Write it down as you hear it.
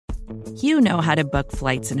You know how to book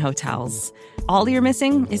flights and hotels. All you're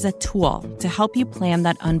missing is a tool to help you plan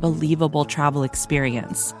that unbelievable travel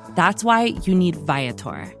experience. That's why you need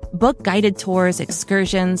Viator. Book guided tours,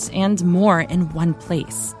 excursions, and more in one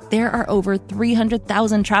place. There are over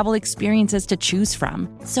 300,000 travel experiences to choose from,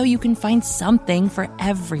 so you can find something for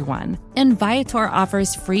everyone. And Viator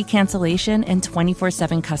offers free cancellation and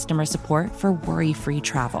 24/7 customer support for worry-free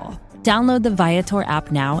travel. Download the Viator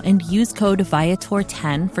app now and use code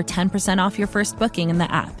Viator10 for 10% off your first booking in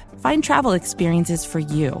the app. Find travel experiences for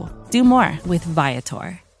you. Do more with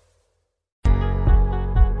Viator.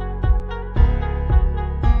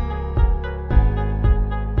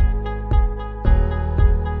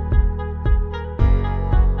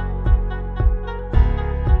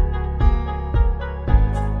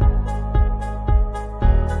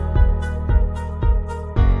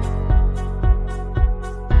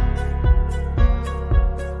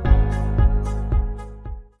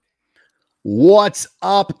 What's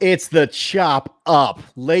up? It's the Chop Up.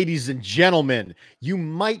 Ladies and gentlemen, you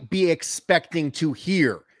might be expecting to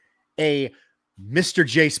hear a Mr.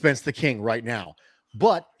 J. Spence the King right now,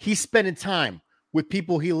 but he's spending time with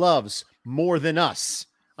people he loves more than us.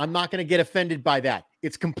 I'm not going to get offended by that.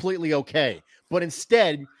 It's completely okay. But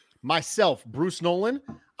instead, myself, Bruce Nolan,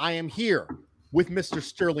 I am here with Mr.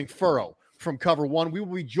 Sterling Furrow from Cover One. We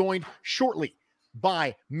will be joined shortly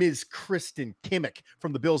by Ms. Kristen Kimmick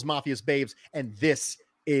from the Bills Mafia's Babes, and this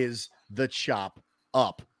is the Chop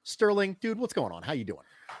Up. Sterling, dude, what's going on? How you doing?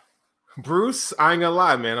 Bruce, I ain't gonna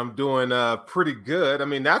lie, man. I'm doing pretty good. I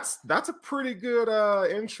mean, that's a pretty good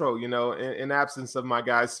intro, you know, in absence of my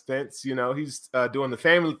guy Spence. You know, he's doing the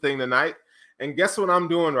family thing tonight. And guess what I'm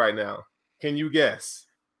doing right now? Can you guess?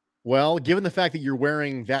 Well, given the fact that you're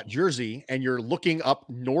wearing that jersey and you're looking up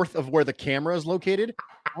north of where the camera is located,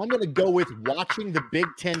 I'm going to go with watching the Big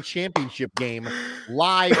Ten championship game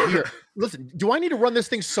live here. Listen, do I need to run this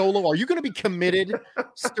thing solo? Are you going to be committed,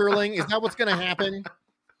 Sterling? Is that what's going to happen?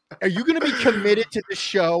 Are you going to be committed to the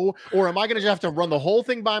show, or am I going to have to run the whole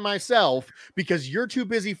thing by myself because you're too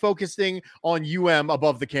busy focusing on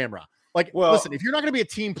above the camera? Like, well, listen, if you're not going to be a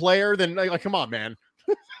team player, then like, come on, man.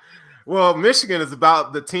 Well, Michigan is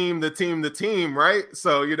about the team, right?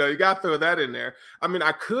 So, you know, you got to throw that in there. I mean,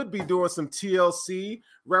 I could be doing some TLC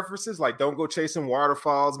references, like don't go chasing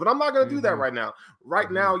waterfalls, but I'm not going to do that right now.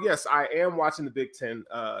 Right now, yes, I am watching the Big Ten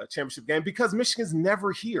championship game because Michigan's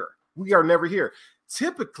never here. We are never here.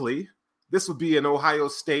 Typically, this would be an Ohio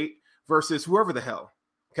State versus whoever the hell,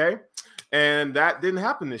 okay? And that didn't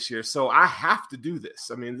happen this year, so I have to do this.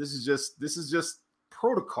 I mean, this is just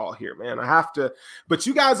protocol here, man. I have to, but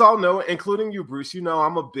you guys all know, including you, Bruce, you know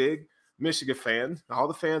I'm a big Michigan fan. All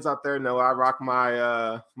the fans out there know I rock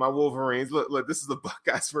my my Wolverines. Look, this is the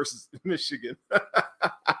Buckeyes versus Michigan.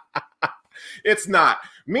 It's not.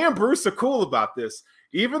 Me and Bruce are cool about this.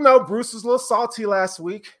 Even though Bruce was a little salty last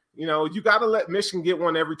week, you know, you got to let Michigan get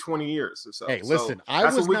one every 20 years or so. Hey, listen, I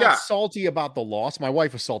was not salty about the loss. My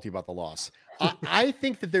wife was salty about the loss. I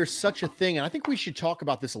think that there's such a thing, and I think we should talk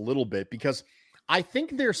about this a little bit because I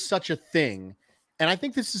think there's such a thing, and I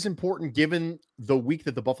think this is important given the week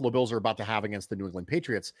that the Buffalo Bills are about to have against the New England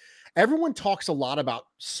Patriots. Everyone talks a lot about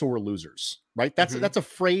sore losers, right? That's a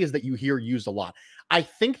phrase that you hear used a lot. I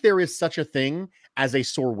think there is such a thing as a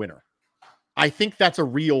sore winner. I think that's a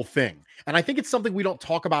real thing. And I think it's something we don't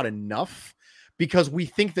talk about enough because we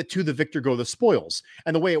think that to the victor go the spoils.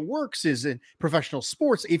 And the way it works is in professional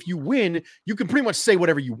sports, if you win, you can pretty much say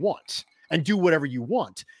whatever you want and do whatever you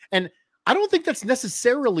want. And I don't think that's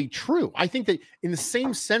necessarily true. I think that in the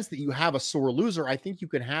same sense that you have a sore loser, I think you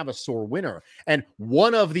can have a sore winner. And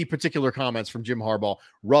one of the particular comments from Jim Harbaugh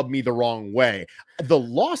rubbed me the wrong way. The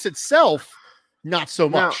loss itself, not so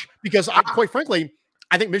much, because quite frankly,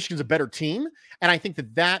 I think Michigan's a better team. And I think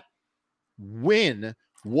that win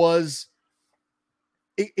was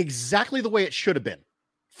exactly the way it should have been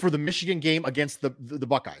for the Michigan game against the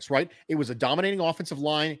Buckeyes, right? It was a dominating offensive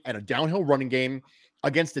line and a downhill running game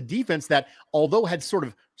against a defense that, although had sort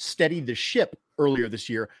of steadied the ship earlier this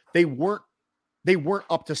year, they weren't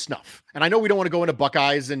up to snuff. And I know we don't want to go into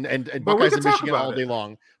Buckeyes and Buckeyes and Michigan all day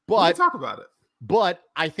long, but we can talk about it. But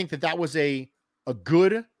I think that was a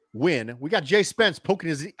good win. We got Jay Spence poking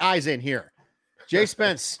his eyes in here. Jay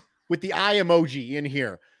Spence with the eye emoji in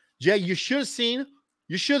here. Jay, you should have seen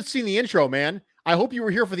the intro, man. I hope you were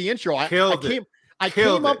here for the intro. I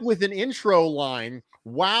came up with an intro line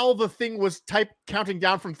while the thing was counting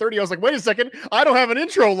down from 30. I was like, wait a second, I don't have an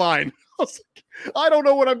intro line. I don't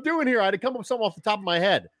know what I'm doing here. I had to come up with something off the top of my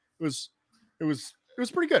head. It was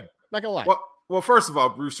pretty good. Not gonna lie. Well, first of all,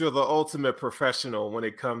 Bruce, you're the ultimate professional when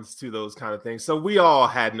it comes to those kind of things. So we all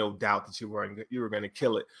had no doubt that you were going to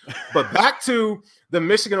kill it. But back to the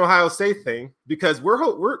Michigan-Ohio State thing, because we're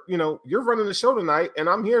you're running the show tonight, and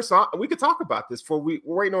I'm here, so we could talk about this. We're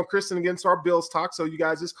waiting on Kristen against our Bills talk, so you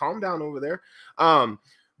guys just calm down over there.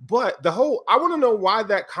 But I want to know why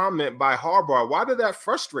that comment by Harbaugh. Why did that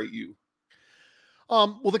frustrate you?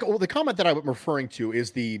 Well, the comment that I'm referring to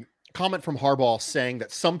is the comment from Harbaugh saying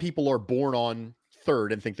that some people are born on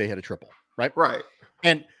third and think they hit a triple, right? Right.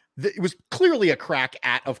 And it was clearly a crack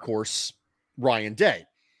at, of course, Ryan Day.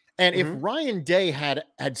 And if Ryan Day had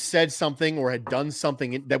said something or had done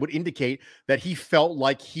something that would indicate that he felt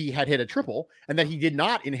like he had hit a triple and that he did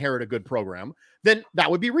not inherit a good program, then that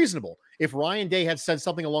would be reasonable. If Ryan Day had said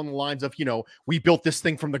something along the lines of, we built this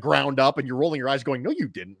thing from the ground up, and you're rolling your eyes going, no, you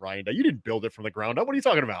didn't, Ryan Day. You didn't build it from the ground up. What are you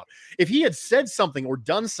talking about? If he had said something or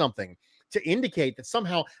done something to indicate that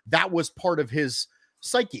somehow that was part of his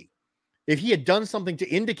psyche, if he had done something to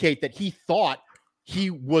indicate that he thought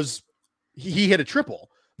he hit a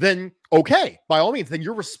triple, then okay, by all means, then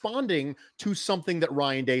you're responding to something that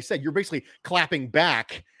Ryan Day said. You're basically clapping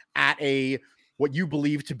back at what you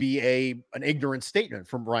believe to be an ignorant statement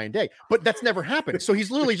from Ryan Day, but that's never happened. So he's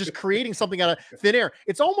literally just creating something out of thin air.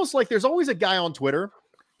 It's almost like there's always a guy on Twitter.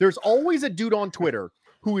 There's always a dude on Twitter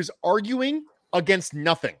who is arguing against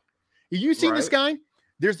nothing. Have you seen this guy?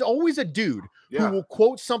 There's always a dude who will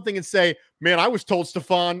quote something and say, man, I was told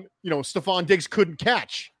Stefon Diggs couldn't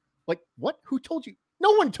catch. Like, what? Who told you?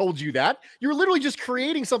 No one told you that. You're literally just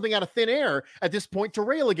creating something out of thin air at this point to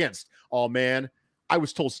rail against. Oh, man, I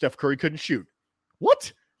was told Steph Curry couldn't shoot.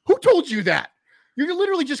 What? Who told you that? You're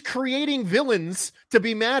literally just creating villains to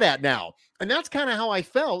be mad at now. And that's kind of how I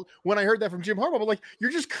felt when I heard that from Jim Harbaugh. But like, you're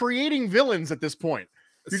just creating villains at this point.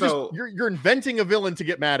 You're inventing a villain to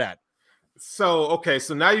get mad at. So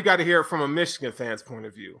now you got to hear it from a Michigan fan's point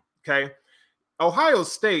of view. Okay. Ohio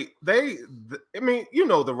State, the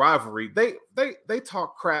rivalry. They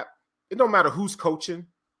talk crap. It don't matter who's coaching.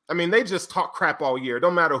 I mean, they just talk crap all year. It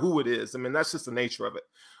don't matter who it is. I mean, that's just the nature of it.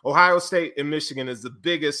 Ohio State and Michigan is the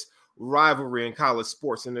biggest rivalry in college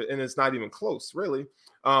sports, and it's not even close, really.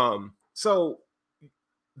 So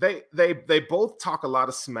they both talk a lot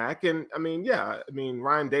of smack. And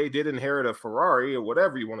Ryan Day did inherit a Ferrari or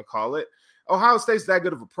whatever you want to call it. Ohio State's that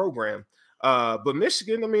good of a program. But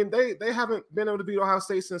Michigan, they haven't been able to beat Ohio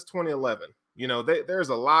State since 2011. There's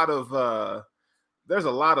a lot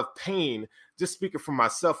of pain, just speaking for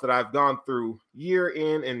myself, that I've gone through year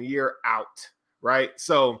in and year out. Right.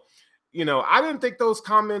 So, I didn't think those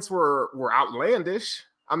comments were outlandish.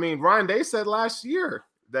 I mean, Ryan Day said last year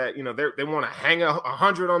that, they want to hang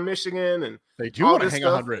 100 on Michigan, and they do want to hang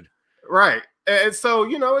 100. Right. And so,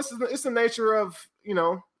 it's the nature of,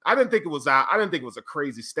 I didn't think it was out. I didn't think it was a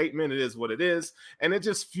crazy statement. It is what it is. And it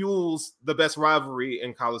just fuels the best rivalry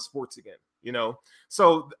in college sports again,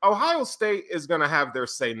 So Ohio State is going to have their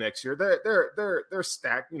say next year. They're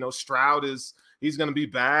stacked. Stroud he's going to be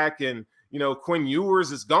back, and Quinn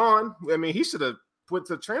Ewers is gone. I mean, he should have put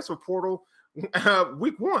the transfer portal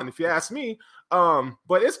week one, if you ask me.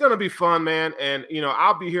 But it's going to be fun, man. And,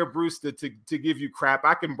 I'll be here, Bruce, to give you crap.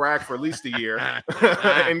 I can brag for at least a year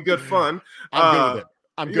and good fun. I'm good with it.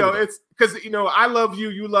 I'm good. It's because I love you,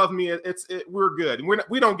 you love me. We're good, and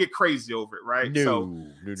we don't get crazy over it, right? No.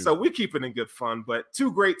 So we keep it in good fun. But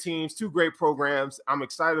two great teams, two great programs. I'm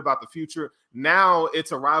excited about the future. Now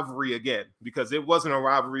it's a rivalry again, because it wasn't a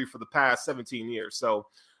rivalry for the past 17 years. So,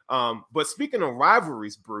 but speaking of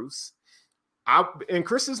rivalries, Bruce, and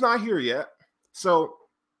Chris is not here yet, so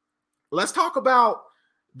let's talk about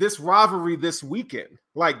this rivalry this weekend.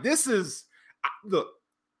 Like, this is look.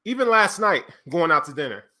 Even last night, going out to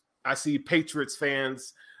dinner, I see Patriots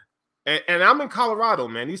fans, and I'm in Colorado,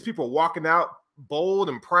 man. These people walking out bold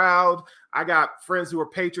and proud. I got friends who are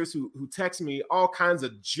Patriots who text me all kinds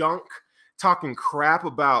of junk, talking crap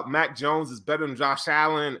about Mac Jones is better than Josh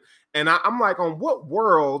Allen. And I'm like, on what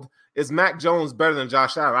world is Mac Jones better than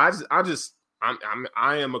Josh Allen?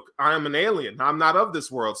 I am an alien. I'm not of this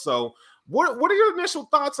world. So what are your initial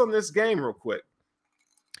thoughts on this game, real quick?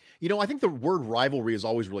 I think the word rivalry is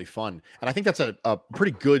always really fun. And I think that's a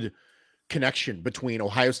pretty good connection between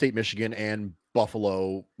Ohio State, Michigan, and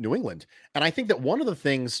Buffalo, New England. And I think that one of the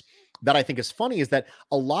things that I think is funny is that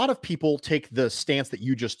a lot of people take the stance that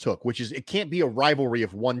you just took, which is it can't be a rivalry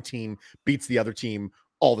if one team beats the other team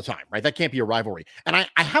all the time, right? That can't be a rivalry. And I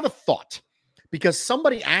have a thought, because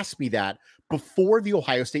somebody asked me that before the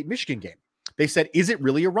Ohio State, Michigan game. They said, is it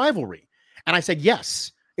really a rivalry? And I said,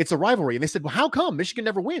 yes. It's a rivalry. And they said, well, how come Michigan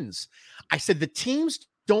never wins? I said, the teams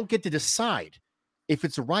don't get to decide if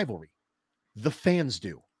it's a rivalry. The fans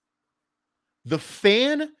do. The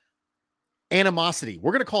fan animosity.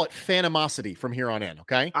 We're going to call it fanimosity from here on in.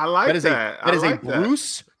 Okay. I like that. That is a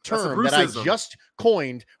Bruce term that I just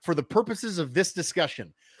coined for the purposes of this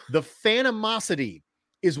discussion. The fanimosity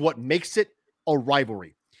is what makes it a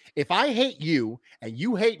rivalry. If I hate you and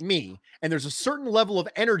you hate me, and there's a certain level of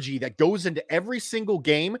energy that goes into every single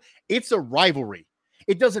game, it's a rivalry.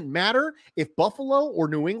 It doesn't matter if Buffalo or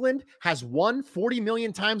New England has won 40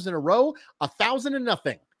 million times in a row,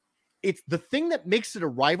 1,000-0. It's the thing that makes it a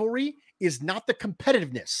rivalry is not the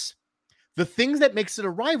competitiveness. The thing that makes it a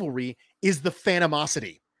rivalry is the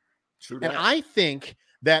fanimosity. True. And I think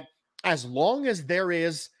that as long as there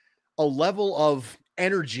is a level of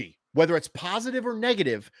energy, whether it's positive or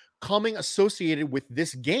negative, coming associated with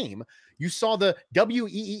this game, you saw the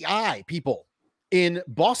WEEI people in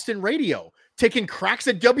Boston radio taking cracks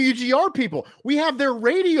at WGR people. We have their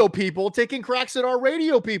radio people taking cracks at our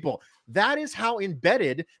radio people. That is how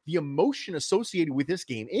embedded the emotion associated with this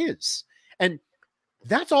game is. And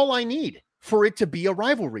that's all I need for it to be a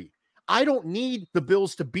rivalry. I don't need the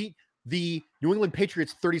Bills to beat the New England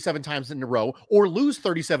Patriots 37 times in a row or lose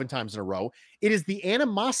 37 times in a row. It is the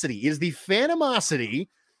animosity, it is the fanimosity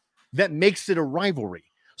that makes it a rivalry.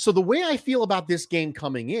 So the way I feel about this game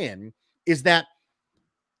coming in is that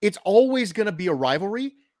it's always going to be a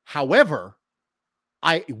rivalry. However,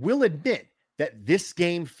 I will admit that this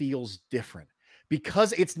game feels different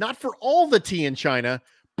because it's not for all the tea in China,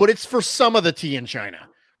 but it's for some of the tea in China,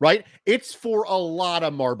 right? It's for a lot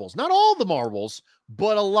of marbles, not all the marbles,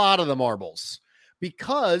 but a lot of the marbles,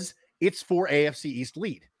 because it's for AFC East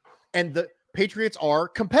lead. And the Patriots are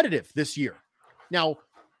competitive this year. Now,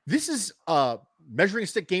 this is a measuring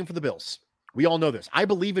stick game for the Bills. We all know this. I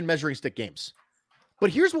believe in measuring stick games.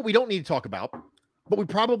 But here's what we don't need to talk about, but we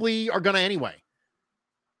probably are going to anyway.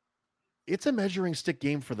 It's a measuring stick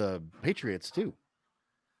game for the Patriots too.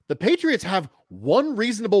 The Patriots have one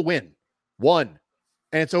reasonable win. One.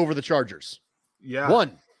 And it's over the Chargers. Yeah.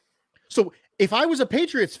 One. So if I was a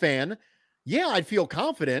Patriots fan, yeah, I'd feel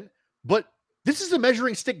confident, but this is a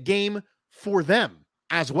measuring stick game for them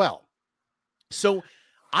as well. So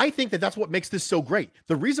I think that that's what makes this so great.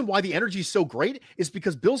 The reason why the energy is so great is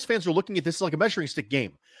because Bills fans are looking at this like a measuring stick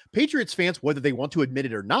game. Patriots fans, whether they want to admit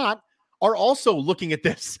it or not, are also looking at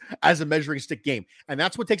this as a measuring stick game. And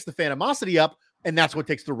that's what takes the fanimosity up, and that's what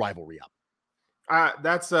takes the rivalry up.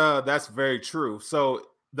 That's very true. So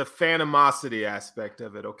the fanimosity aspect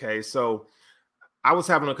of it, okay? So I was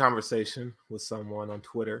having a conversation with someone on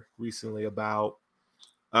Twitter recently about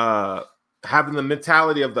having the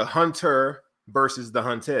mentality of the hunter versus the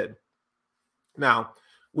hunted. Now,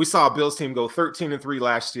 we saw a Bills team go 13-3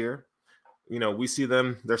 last year. You know, we see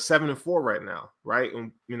them, they're 7-4 right now, right?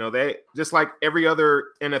 And, you know, they just like every other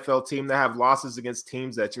NFL team, they have losses against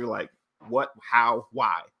teams that you're like, what, how,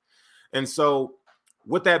 why? And so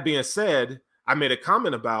with that being said, I made a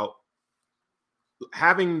comment about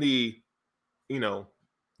having the, you know,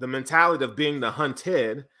 the mentality of being the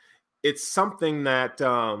hunted. It's something that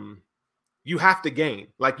you have to gain.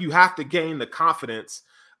 Like, you have to gain the confidence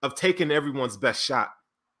of taking everyone's best shot.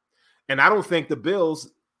 And I don't think the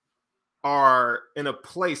Bills are in a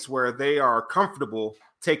place where they are comfortable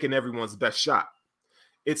taking everyone's best shot.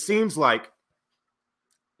 It seems like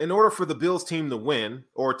in order for the Bills team to win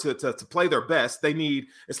or to play their best,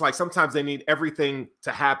 it's like sometimes they need everything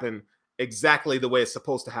to happen exactly the way it's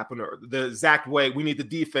supposed to happen, or the exact way. We need the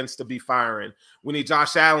defense to be firing. We need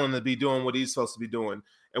Josh Allen to be doing what he's supposed to be doing.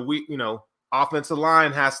 And we, you know, offensive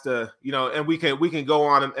line has to, you know, and we can go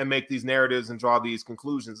on and make these narratives and draw these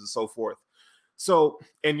conclusions and so forth. So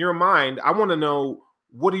in your mind, I want to know,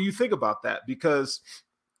 what do you think about that? Because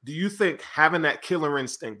do you think having that killer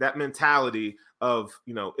instinct, that mentality of,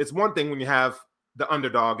 you know, it's one thing when you have the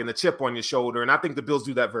underdog and the chip on your shoulder, and I think the Bills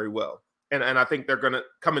do that very well. And I think they're going to,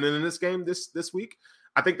 coming in this game this week,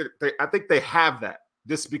 I think they have that,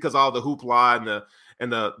 just because all the hoopla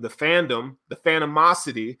and the fandom, the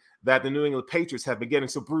fanimosity that the New England Patriots have been getting.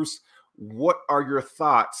 So Bruce, what are your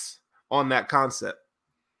thoughts on that concept?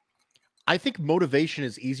 I think motivation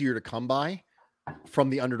is easier to come by from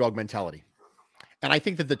the underdog mentality. And I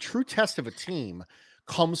think that the true test of a team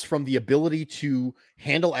comes from the ability to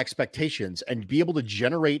handle expectations and be able to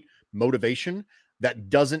generate motivation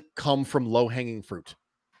that doesn't come from low-hanging fruit.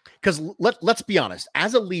 Because let's be honest,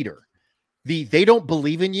 as a leader, they don't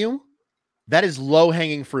believe in you, that is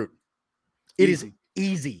low-hanging fruit. It is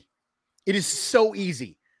easy. It is so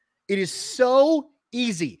easy. It is so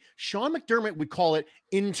easy. Sean McDermott would call it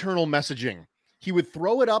internal messaging. He would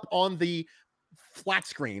throw it up on the flat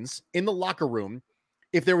screens in the locker room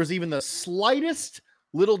if there was even the slightest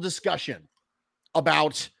little discussion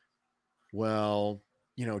about, well,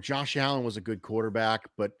 Josh Allen was a good quarterback,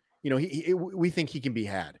 but we think he can be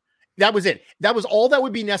had. That was it. That was all that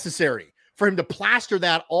would be necessary for him to plaster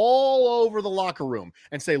that all over the locker room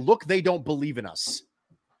and say, look, they don't believe in us.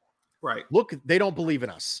 Right. Look, they don't believe in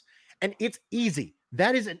us. And it's easy.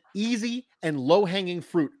 That is an easy and low-hanging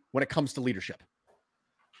fruit when it comes to leadership.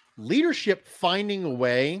 Leadership, finding a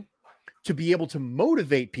way to be able to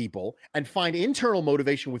motivate people and find internal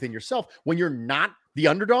motivation within yourself when you're not the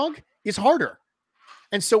underdog, is harder.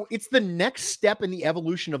 And so it's the next step in the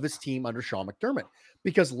evolution of this team under Sean McDermott,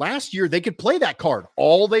 because last year they could play that card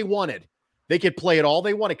all they wanted. They could play it all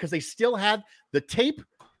they wanted because they still had the tape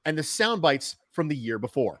and the sound bites from the year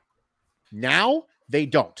before. Now they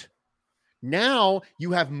don't. Now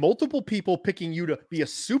you have multiple people picking you to be a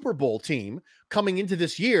Super Bowl team coming into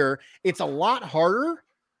this year. It's a lot harder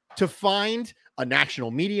to find a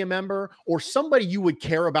national media member or somebody you would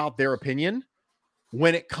care about their opinion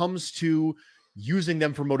when it comes to using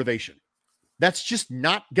them for motivation. That's just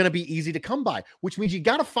not going to be easy to come by, which means you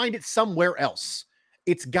got to find it somewhere else.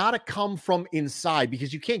 It's got to come from inside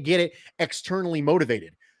because you can't get it externally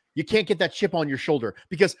motivated. You can't get that chip on your shoulder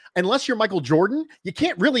because unless you're Michael Jordan, you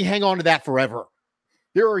can't really hang on to that forever.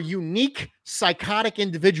 There are unique psychotic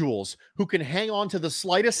individuals who can hang on to the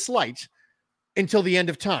slightest slight until the end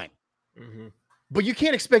of time. Mm-hmm. But you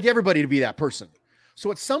can't expect everybody to be that person.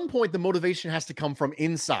 So at some point, the motivation has to come from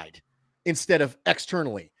inside instead of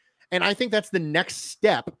externally. And I think that's the next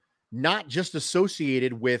step, not just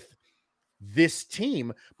associated with this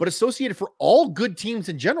team, but associated for all good teams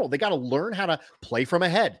in general. They got to learn how to play from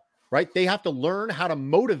ahead, right? They have to learn how to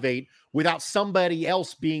motivate without somebody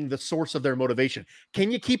else being the source of their motivation.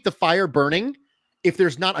 Can you keep the fire burning if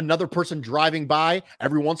there's not another person driving by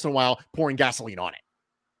every once in a while pouring gasoline on it?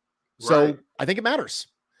 So right. I think it matters.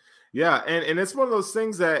 Yeah. And it's one of those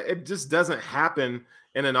things that it just doesn't happen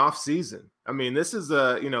in an off season. I mean, this is we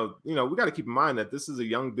got to keep in mind that this is a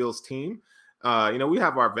young Bills team. We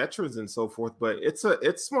have our veterans and so forth, but it's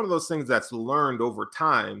one of those things that's learned over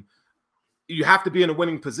time. You have to be in a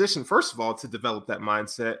winning position, first of all, to develop that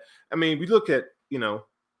mindset. I mean, we look at,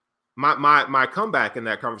 my comeback in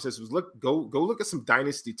that conversation was go look at some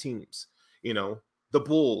dynasty teams, the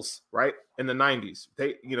Bulls, right? In the 90s,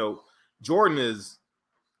 Jordan is,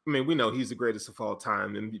 we know he's the greatest of all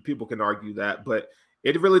time and people can argue that, but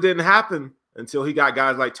it really didn't happen until he got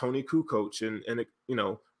guys like Tony Kukoc and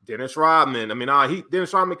Dennis Rodman.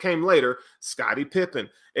 Dennis Rodman came later, Scottie Pippen.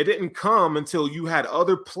 It didn't come until you had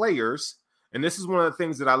other players. And this is one of the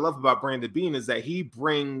things that I love about Brandon Beane is that he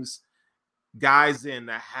brings guys in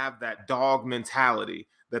that have that dog mentality,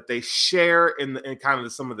 that they share in kind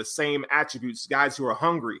of some of the same attributes, guys who are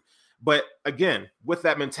hungry. But again, with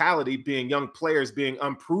that mentality, being young players, being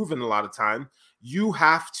unproven a lot of time, you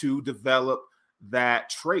have to develop that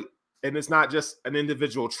trait. And it's not just an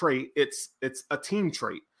individual trait, it's a team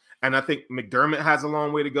trait. And I think McDermott has a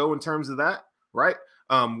long way to go in terms of that, right?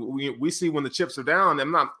 We see when the chips are down,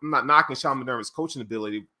 I'm not knocking Sean McDermott's coaching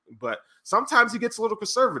ability, but sometimes he gets a little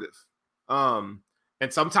conservative. And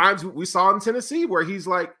sometimes we saw in Tennessee where he's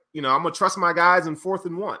like, I'm going to trust my guys in 4th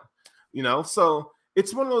and 1, So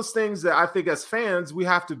it's one of those things that I think as fans, we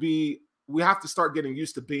have to start getting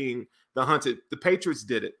used to being the hunted. The Patriots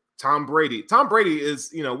did it. Tom Brady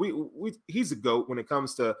is, he's a GOAT when it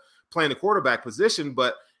comes to playing the quarterback position,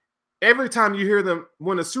 but every time you hear them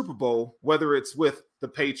win a Super Bowl, whether it's with the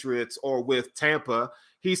Patriots or with Tampa,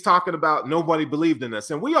 he's talking about nobody believed in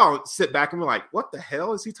us. And we all sit back and we're like, what the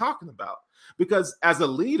hell is he talking about? Because as a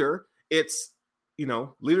leader, it's,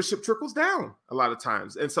 leadership trickles down a lot of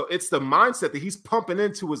times. And so it's the mindset that he's pumping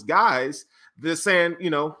into his guys. They're saying,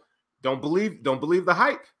 don't believe the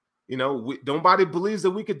hype. Nobody believes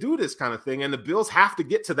that we could do this kind of thing. And the Bills have to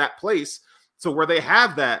get to that place so where they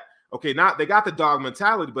have that, okay, not they got the dog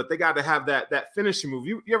mentality, but they got to have that finishing move.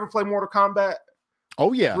 You ever play Mortal Kombat?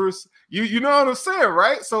 Oh, yeah. Bruce, you know what I'm saying,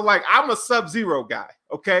 right? So, like, I'm a Sub-Zero guy,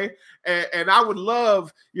 okay? And I would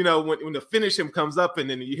love, when the finish him comes up and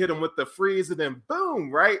then you hit him with the freeze and then boom,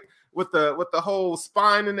 right? With the whole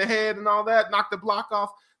spine in the head and all that, knock the block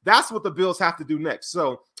off. That's what the Bills have to do next.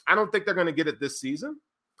 So, I don't think they're going to get it this season.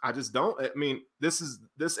 I just don't. This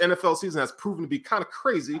NFL season has proven to be kind of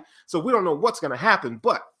crazy, so we don't know what's going to happen.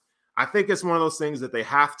 But I think it's one of those things that they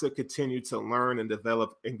have to continue to learn and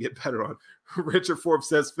develop and get better on. Richard Forbes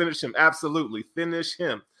says, "Finish him, absolutely, finish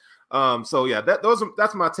him." So yeah,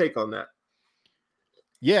 that's my take on that.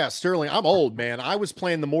 Yeah, Sterling, I'm old, man. I was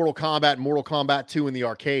playing the Mortal Kombat and Mortal Kombat 2 in the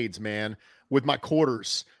arcades, man, with my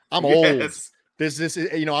quarters. I'm old. This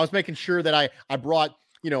I was making sure that I brought,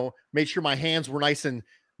 made sure my hands were nice and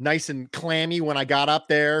nice and clammy when I got up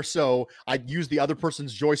there. So I'd use the other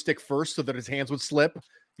person's joystick first so that his hands would slip.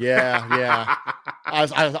 Yeah.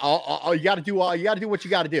 You got to do what you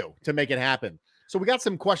got to do to make it happen. So we got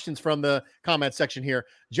some questions from the comment section here.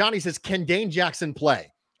 Johnny says, can Dane Jackson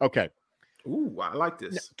play? Okay. Ooh, I like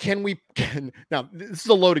this. Now, this is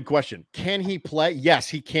a loaded question. Can he play? Yes,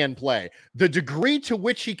 he can play. The degree to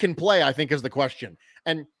which he can play, I think, is the question.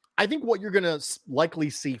 And I think what you're going to likely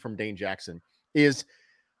see from Dane Jackson is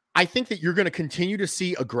I think that you're going to continue to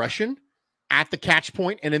see aggression at the catch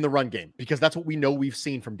point and in the run game, because that's what we know we've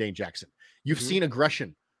seen from Dane Jackson. You've seen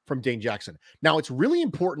aggression from Dane Jackson. Now, it's really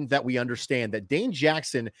important that we understand that Dane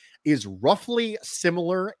Jackson is roughly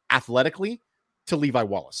similar athletically to Levi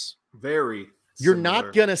Wallace. Very You're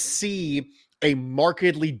not going to see a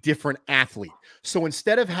markedly different athlete. So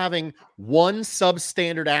instead of having one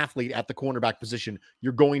substandard athlete at the cornerback position,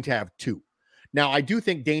 you're going to have two. Now, I do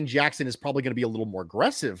think Dane Jackson is probably going to be a little more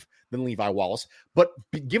aggressive than Levi Wallace, but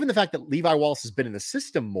given the fact that Levi Wallace has been in the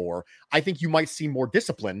system more, I think you might see more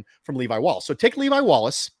discipline from Levi Wallace. So take Levi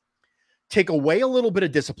Wallace, take away a little bit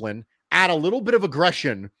of discipline, add a little bit of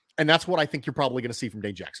aggression, and that's what I think you're probably going to see from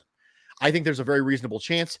Dane Jackson. I think there's a very reasonable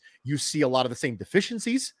chance you see a lot of the same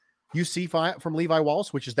deficiencies you see from Levi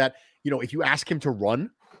Wallace, which is that, if you ask him to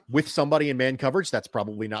run with somebody in man coverage, that's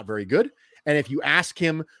probably not very good. And if you ask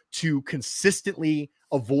him to consistently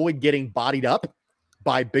avoid getting bodied up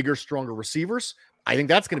by bigger, stronger receivers, I think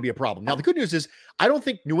that's going to be a problem. Now, the good news is I don't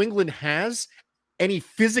think New England has any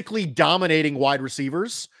physically dominating wide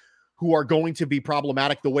receivers who are going to be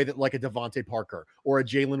problematic the way that like a Devontae Parker or a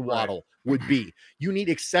Jalen Waddle would be. You need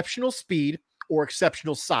exceptional speed or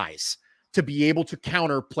exceptional size to be able to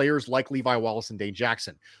counter players like Levi Wallace and Dane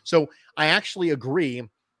Jackson. So I actually agree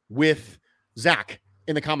with Zach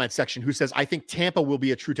in the comment section who says, I think Tampa will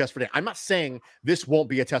be a true test for Dane. I'm not saying this won't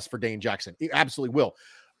be a test for Dane Jackson. It absolutely will.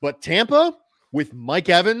 But Tampa with Mike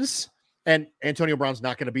Evans, and Antonio Brown's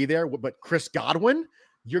not going to be there, but Chris Godwin,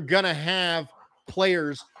 you're going to have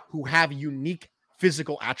players who have unique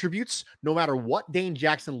physical attributes. No matter what Dane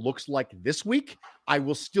Jackson looks like this week, I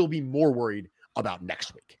will still be more worried about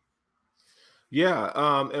next week. Yeah.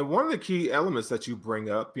 And one of the key elements that you bring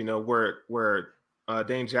up, where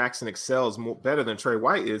Dane Jackson excels better than Trey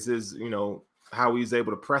White is how he's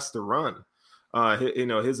able to press the run.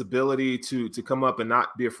 His ability to come up and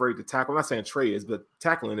not be afraid to tackle. I'm not saying Trey is, but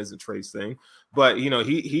tackling isn't Trey's thing. But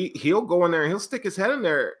he'll go in there and he'll stick his head in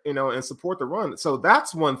there, and support the run. So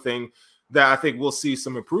that's one thing that I think we'll see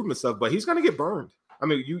some improvements of. But he's going to get burned. I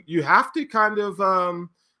mean, you have to kind of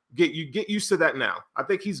get used to that now. I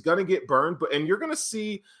think he's going to get burned, and you're going to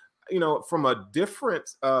see, from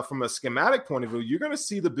a schematic point of view, you're going to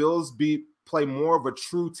see the Bills play more of a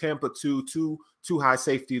true Tampa 2 high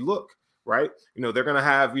safety look. Right. They're going to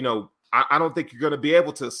have, I don't think you're going to be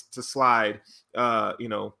able to slide,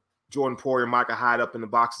 Jordan Poyer and Micah Hyde up in the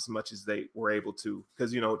box as much as they were able to,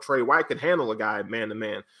 because, Trey White could handle a guy man to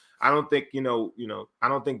man. I don't think, I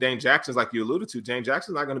don't think Dane Jackson's, like you alluded to, Dane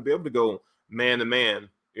Jackson's not going to be able to go man to man,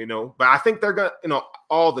 but I think they're going to,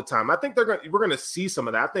 all the time. I think we're going to see some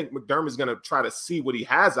of that. I think McDermott's going to try to see what he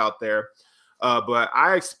has out there. But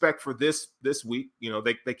I expect for this week,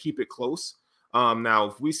 they keep it close. Now,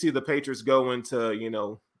 if we see the Patriots go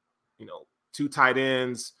into, two tight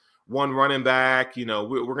ends, one running back, we're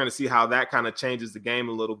going to see how that kind of changes the game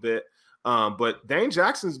a little bit. But Dane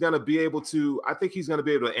Jackson's going to be able to, I think he's going to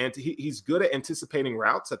be able to, he's good at anticipating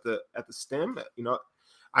routes at the stem.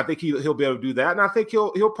 I think he'll be able to do that. And I think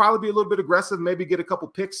he'll probably be a little bit aggressive, maybe get a couple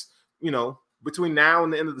picks, between now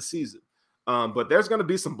and the end of the season. But there's going to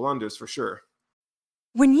be some blunders for sure.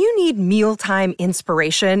 When you need mealtime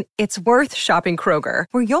inspiration, it's worth shopping Kroger,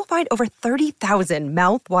 where you'll find over 30,000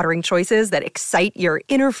 mouth-watering choices that excite your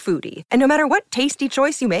inner foodie. And no matter what tasty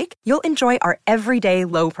choice you make, you'll enjoy our everyday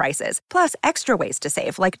low prices, plus extra ways to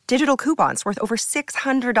save, like digital coupons worth over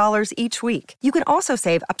 $600 each week. You can also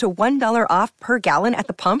save up to $1 off per gallon at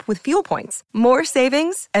the pump with fuel points. More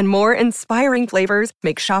savings and more inspiring flavors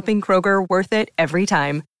make shopping Kroger worth it every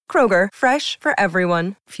time. Kroger, fresh for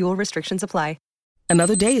everyone. Fuel restrictions apply.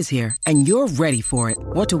 Another day is here, and you're ready for it.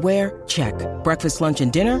 What to wear? Check. Breakfast, lunch, and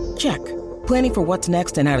dinner? Check. Planning for what's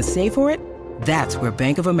next and how to save for it? That's where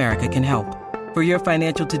Bank of America can help. For your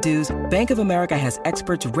financial to-dos, Bank of America has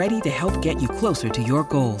experts ready to help get you closer to your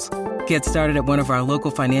goals. Get started at one of our local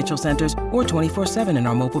financial centers or 24/7 in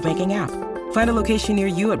our mobile banking app. Find a location near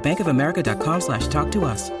you at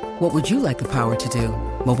bankofamerica.com/talktous. What would you like the power to do?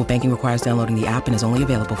 Mobile banking requires downloading the app and is only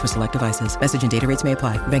available for select devices. Message and data rates may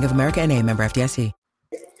apply. Bank of America NA, member FDIC.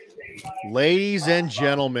 Ladies and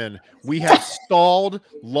gentlemen, we have stalled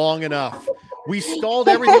long enough. We stalled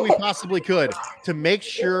everything we possibly could to make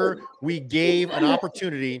sure we gave an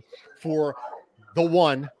opportunity for the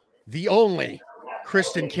one, the only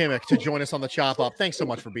Kristen Kimmick to join us on the Chop Up. Thanks so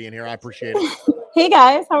much for being here. I appreciate it. Hey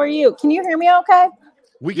guys, how are you? Can you hear me okay?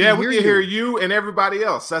 We can hear you and everybody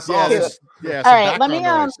else. That's all. Yeah. All right.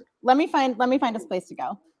 Let me find a space to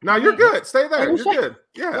go. No, you're good. Stay there. You're good.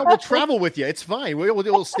 Yeah. No, we'll travel with you. It's fine.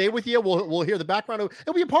 We'll stay with you. We'll hear the background.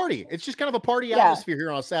 It'll be a party. It's just kind of a party atmosphere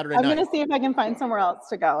here on a Saturday night. I'm going to see if I can find somewhere else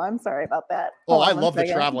to go. I'm sorry about that. I love the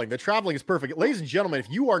traveling. The traveling is perfect. Ladies and gentlemen, if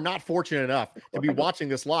you are not fortunate enough to be watching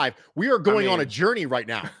this live, we are going on a journey right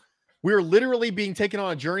now. We are literally being taken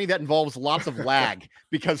on a journey that involves lots of lag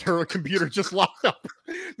because her computer just locked up.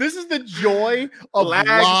 This is the joy of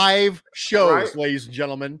live shows, ladies and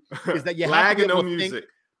gentlemen, is that you have to be able to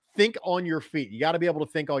think on your feet. You got to be able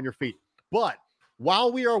to think on your feet. But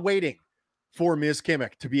while we are waiting for Ms.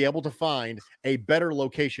 Kimmick to be able to find a better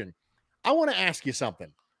location, I want to ask you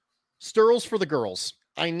something. Stirls for the girls.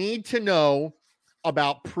 I need to know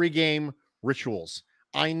about pregame rituals.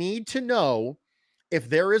 I need to know if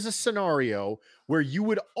there is a scenario where you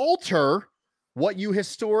would alter what you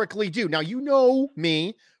historically do. Now, you know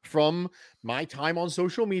me from my time on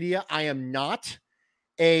social media. I am not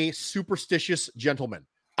a superstitious gentleman.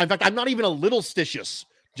 In fact, I'm not even a little stitious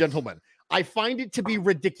gentleman. I find it to be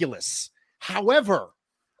ridiculous. However,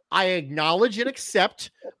 I acknowledge and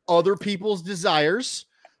accept other people's desires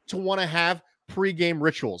to want to have pregame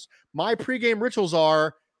rituals. My pregame rituals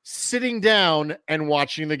are sitting down and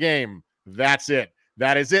watching the game. That's it.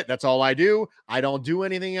 That is it. That's all I do. I don't do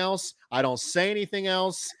anything else. I don't say anything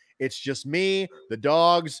else. It's just me, the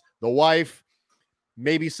dogs, the wife,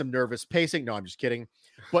 maybe some nervous pacing. No, I'm just kidding.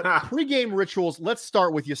 But pregame rituals, let's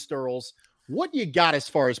start with you, Stirls. What you got as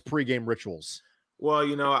far as pregame rituals? Well,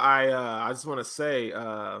 I just want to say,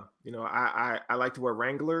 I like to wear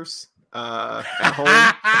Wranglers at home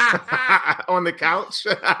on the couch.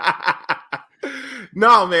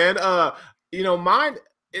 No, man. Mine,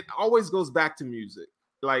 it always goes back to music.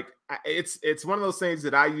 Like it's one of those things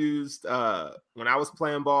that I used when I was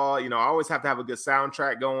playing ball. I always have to have a good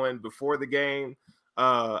soundtrack going before the game,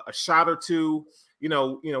 a shot or two.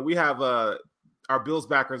 We have our Bills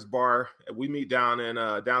backers bar. We meet down in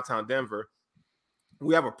downtown Denver.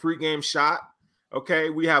 We have a pregame shot.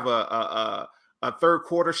 Okay, we have a third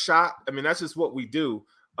quarter shot. I mean, that's just what we do.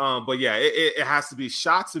 But yeah, it has to be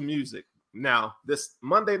shots of music. Now, this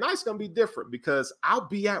Monday night's going to be different because I'll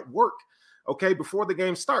be at work, okay, before the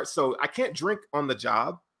game starts. So I can't drink on the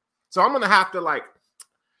job. So I'm going to have to,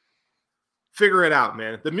 figure it out,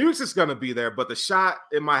 man. The music's going to be there, but the shot,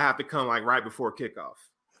 it might have to come, right before kickoff.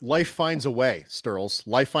 Life finds a way, Stirls.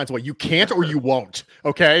 Life finds a way. You can't or you won't,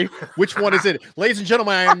 okay? Which one is it? Ladies and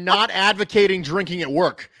gentlemen, I am not advocating drinking at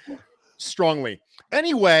work strongly.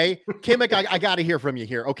 Anyway, Kimmick, I got to hear from you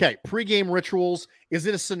here. Okay, pregame rituals. Is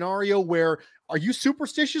it a scenario where are you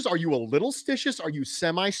superstitious? Are you a little stitious? Are you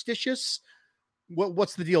semi-stitious?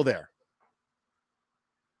 What's the deal there?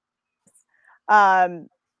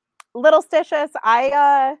 Little stitious.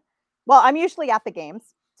 I'm usually at the games,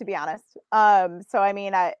 to be honest. So I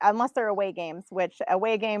mean, unless they're away games, which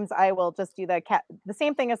away games I will just do the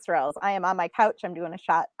same thing as Stirls. I am on my couch. I'm doing a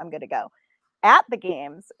shot. I'm good to go. At the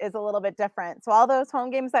games is a little bit different. So all those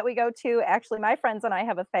home games that we go to, actually, my friends and I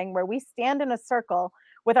have a thing where we stand in a circle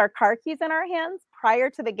with our car keys in our hands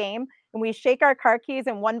prior to the game, and we shake our car keys,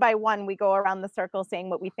 and one by one, we go around the circle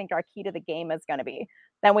saying what we think our key to the game is going to be.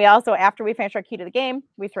 Then we also, after we finish our key to the game,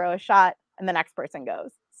 we throw a shot, and the next person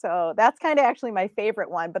goes. So that's kind of actually my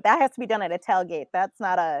favorite one, but that has to be done at a tailgate. That's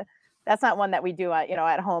not one that we do at,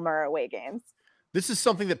 at home or away games. This is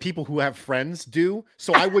something that people who have friends do.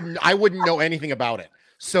 So I wouldn't know anything about it.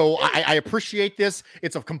 So I appreciate this.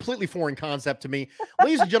 It's a completely foreign concept to me.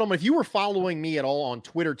 Ladies and gentlemen, if you were following me at all on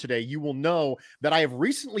Twitter today, you will know that I have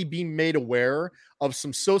recently been made aware of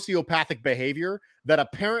some sociopathic behavior that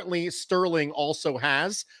apparently Sterling also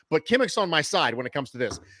has, but Kimmick's on my side when it comes to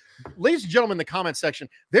this. Ladies and gentlemen, in the comment section,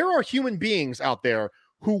 there are human beings out there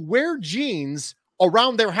who wear jeans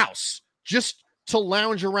around their house just to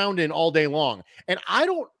lounge around in all day long. And I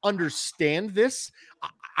don't understand this.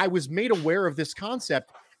 I was made aware of this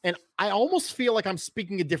concept, and I almost feel like I'm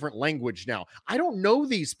speaking a different language now. I don't know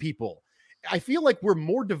these people. I feel like we're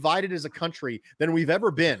more divided as a country than we've ever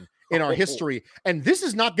been in our history. And this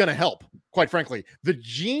is not going to help, quite frankly. The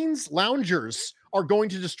jeans loungers are going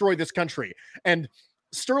to destroy this country. And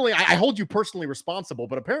Sterling, I hold you personally responsible,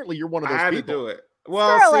 but apparently you're one of those people. I had to do it.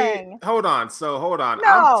 Well, Sterling. See, hold on.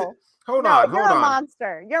 No. Hold on. You're a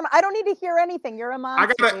monster. I don't need to hear anything. You're a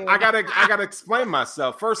monster. I gotta explain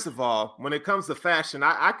myself. First of all, when it comes to fashion,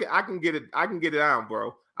 I can get it. I can get it down,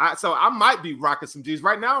 bro. So I might be rocking some jeans.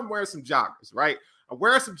 Right now I'm wearing some joggers, right? I'm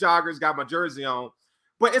wearing some joggers, got my jersey on.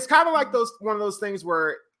 But it's kind of like one of those things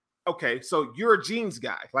where, okay, so you're a jeans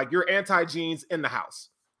guy. Like you're anti-jeans in the house.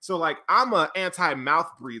 So like I'm an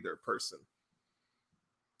anti-mouth breather person.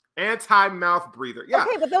 Anti-mouth breather. Yeah.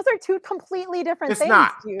 Okay, but those are two completely different things,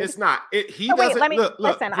 dude. It's not.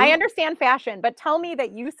 Listen, I understand fashion, but tell me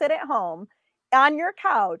that you sit at home on your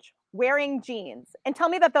couch wearing jeans and tell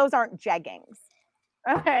me that those aren't jeggings.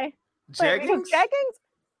 Okay. Jeggings? Jeggings?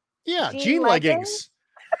 Yeah, jean leggings.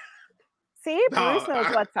 See, Bruce knows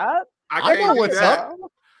what's up. I know what's up.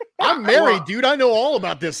 I'm married, dude. I know all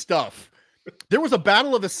about this stuff. There was a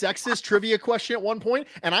Battle of the Sexes trivia question at one point,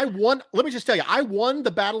 and I won. Let me just tell you, I won the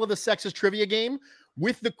Battle of the Sexes trivia game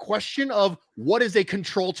with the question of what is a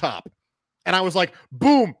control top? And I was like,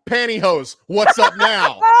 boom, pantyhose. What's up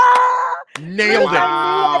now? Nailed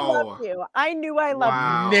it. I knew I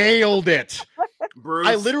loved you. Nailed it. Bruce.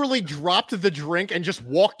 I literally dropped the drink and just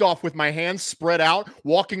walked off with my hands spread out,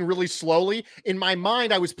 walking really slowly. In my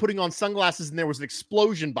mind, I was putting on sunglasses and there was an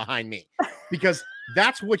explosion behind me because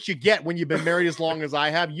that's what you get when you've been married as long as I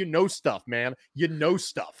have. You know stuff, man. You know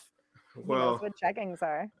stuff. Well, that's what jeggings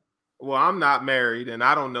are. Well, I'm not married and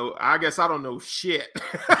I don't know. I guess I don't know shit.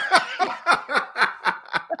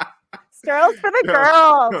 Girls for the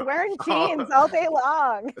girls, wearing jeans all day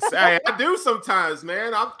long. I do sometimes,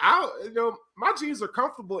 man. My jeans are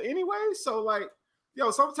comfortable anyway. So like,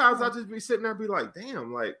 sometimes I just be sitting there and be like,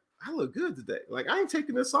 damn, like I look good today. Like I ain't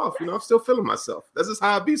taking this off. I'm still feeling myself. That's just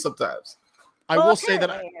how I be sometimes. I will say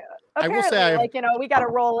we got to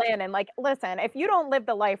roll in and like, listen, if you don't live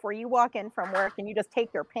the life where you walk in from work and you just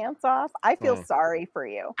take your pants off, I feel sorry for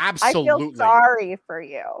you. Absolutely. I feel sorry for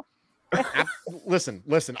you. Listen,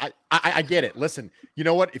 I get it. Listen, you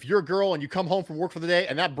know what? If you're a girl and you come home from work for the day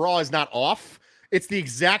and that bra is not off, it's the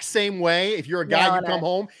exact same way. If you're a guy, you come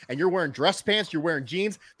home and you're wearing dress pants, you're wearing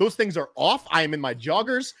jeans, those things are off. I am in my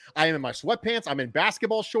joggers. I am in my sweatpants. I'm in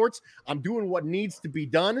basketball shorts. I'm doing what needs to be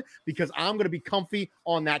done because I'm going to be comfy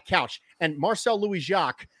on that couch. And Marcel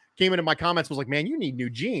Louis-Jacques came into my comments, was like, man, you need new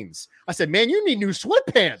jeans. I said, man, you need new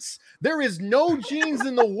sweatpants. There is no jeans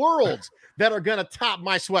in the world that are going to top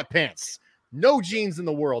my sweatpants. No jeans in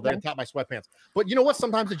the world that are going to top my sweatpants. But you know what?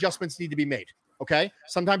 Sometimes adjustments need to be made. Okay.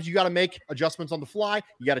 Sometimes you got to make adjustments on the fly.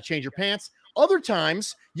 You got to change your pants. Other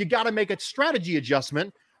times you got to make a strategy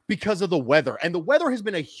adjustment because of the weather. And the weather has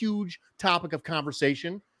been a huge topic of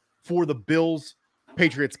conversation for the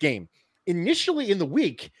Bills-Patriots game. Initially in the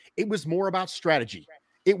week, it was more about strategy.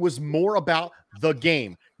 It was more about the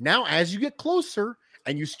game. Now, as you get closer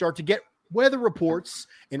and you start to get weather reports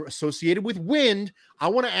and associated with wind, I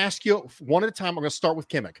want to ask you one at a time. I'm going to start with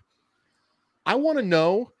Kimmick. I want to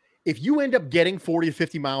know if you end up getting 40 to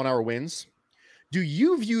 50 mile an hour winds, do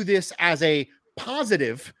you view this as a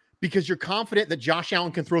positive because you're confident that Josh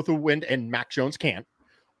Allen can throw through wind and Mac Jones can't?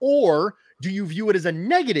 Or do you view it as a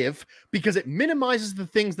negative because it minimizes the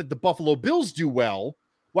things that the Buffalo Bills do well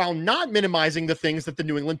while not minimizing the things that the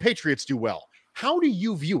New England Patriots do well? How do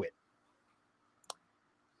you view it?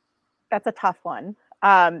 That's a tough one.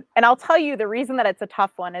 And I'll tell you the reason that it's a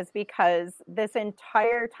tough one is because this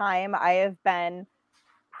entire time I have been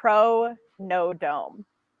pro no dome.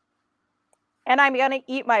 And I'm going to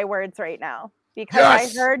eat my words right now because I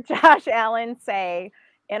heard Josh Allen say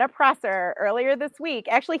in a presser earlier this week,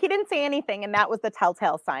 actually he didn't say anything and that was the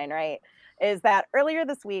telltale sign, right? Is that earlier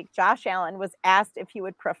this week, Josh Allen was asked if he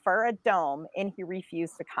would prefer a dome and he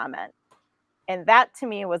refused to comment. And that to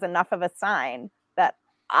me was enough of a sign that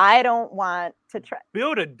I don't want to try.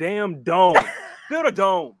 Build a damn dome. Build a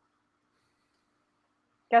dome.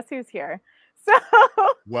 Guess who's here? So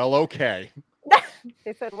well, okay.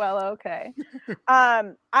 They said, well, okay.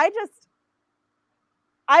 I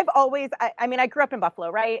grew up in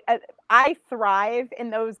Buffalo, right? I thrive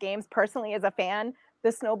in those games personally as a fan.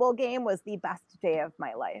 The Snow Bowl game was the best day of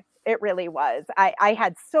my life. It really was. I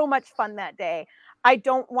had so much fun that day. I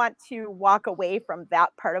don't want to walk away from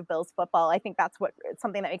that part of Bills football. I think that's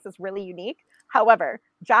something that makes us really unique. However,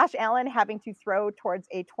 Josh Allen having to throw towards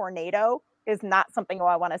a tornado is not something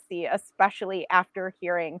I want to see, especially after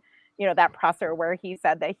hearing, that presser where he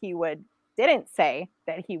said that didn't say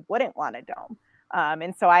that he wouldn't want a dome.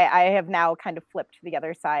 And so I have now kind of flipped to the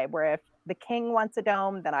other side where if the King wants a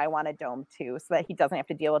dome, then I want a dome too, so that he doesn't have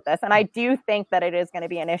to deal with this. And I do think that it is going to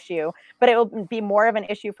be an issue, but it will be more of an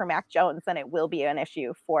issue for Mac Jones than it will be an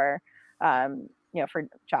issue for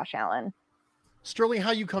Josh Allen. Sterling,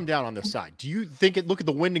 how you come down on this side? Do you think look at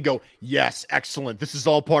the wind and go, yes, excellent. This is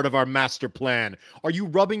all part of our master plan. Are you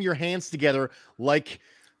rubbing your hands together like,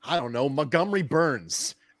 I don't know, Montgomery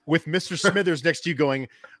Burns with Mr. Smithers next to you going,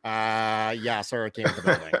 yeah, sorry, I came to the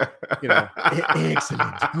building.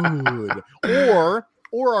 Excellent, good.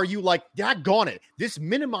 Or are you like, daggone it, this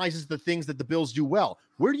minimizes the things that the Bills do well?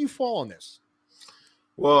 Where do you fall on this?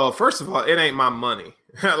 Well, first of all, it ain't my money.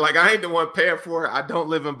 Like, I ain't the one paying for it. I don't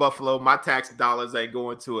live in Buffalo. My tax dollars ain't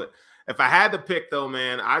going to it. If I had to pick, though,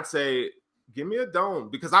 man, I'd say give me a dome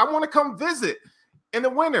because I want to come visit in the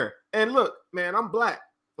winter. And look, man, I'm black.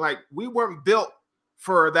 Like, we weren't built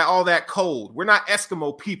for that all that cold. We're not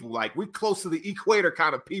Eskimo people. Like, we close to the equator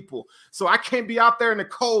kind of people. So I can't be out there in the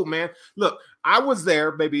cold, man. Look, I was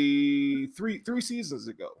there maybe three seasons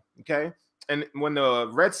ago, okay? And when the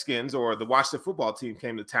Redskins or the Washington football team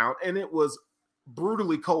came to town, and it was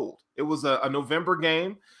brutally cold. It was a November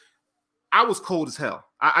game. I was cold as hell.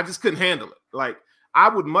 I just couldn't handle it. Like, I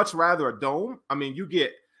would much rather a dome. I mean, you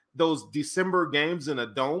get those December games in a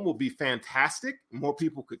dome will be fantastic. More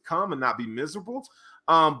people could come and not be miserable.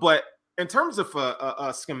 But in terms of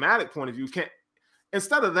a schematic point of view,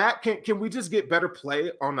 instead of that, can we just get better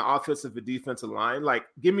play on the offensive and defensive line? Like,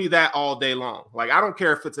 give me that all day long. Like, I don't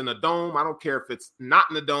care if it's in a dome. I don't care if it's not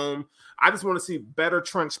in a dome. I just want to see better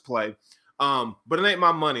trench play. But it ain't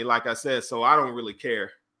my money, like I said, so I don't really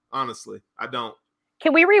care. Honestly, I don't.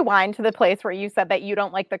 Can we rewind to the place where you said that you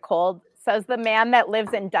don't like the cold? Says the man that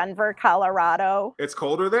lives in Denver, Colorado. It's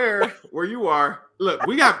colder there where you are. Look,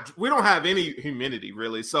 we don't have any humidity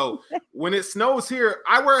really. So when it snows here,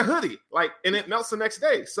 I wear a hoodie, like, and it melts the next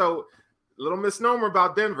day. So little misnomer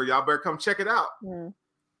about Denver. Y'all better come check it out.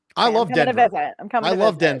 I love Denver. I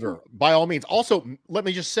love Denver by all means. Also, let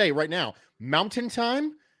me just say right now, Mountain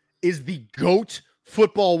Time is the GOAT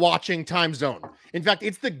football watching time zone. In fact,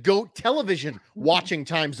 it's the GOAT television watching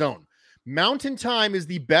time zone. Mountain Time is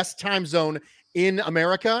the best time zone in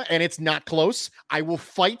America, and it's not close. I will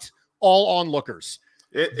fight all onlookers.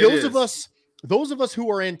 Those of us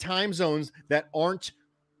who are in time zones that aren't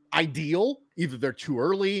ideal, either they're too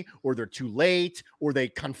early or they're too late, or they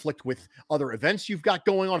conflict with other events you've got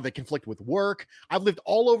going on, or they conflict with work. I've lived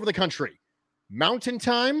all over the country. Mountain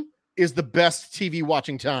Time is the best TV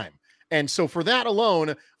watching time. And so for that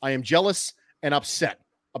alone, I am jealous and upset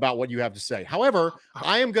about what you have to say. However,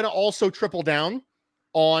 I am going to also triple down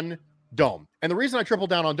on Dome. And the reason I triple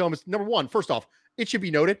down on Dome is, number one, first off, it should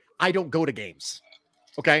be noted, I don't go to games.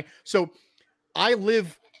 Okay? So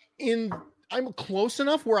I'm close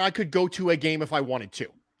enough where I could go to a game if I wanted to.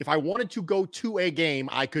 If I wanted to go to a game,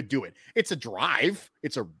 I could do it. It's a drive.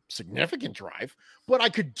 It's a significant drive, but I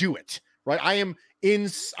could do it, right? I am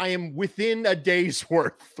within a day's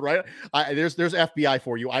worth, right? There's FBI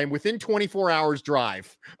for you. I am within 24 hours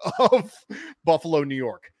drive of Buffalo, New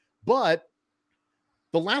York. But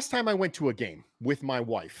the last time I went to a game with my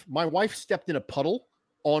wife stepped in a puddle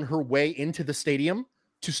on her way into the stadium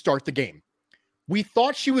to start the game. We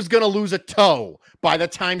thought she was going to lose a toe by the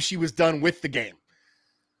time she was done with the game.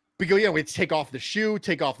 Because, we had to take off the shoe,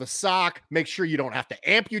 take off the sock, make sure you don't have to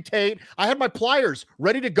amputate. I had my pliers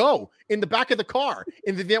ready to go in the back of the car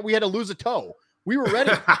in the event we had to lose a toe. We were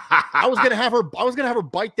ready. I was gonna have her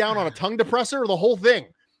bite down on a tongue depressor, the whole thing.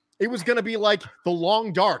 It was gonna be like the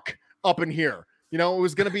long dark up in here. It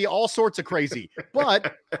was gonna be all sorts of crazy.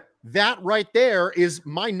 But that right there is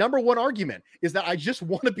my number one argument, is that I just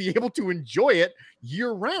want to be able to enjoy it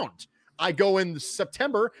year round. I go in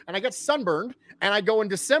September and I get sunburned, and I go in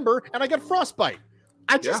December and I get frostbite.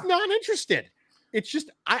 I'm just not interested. It's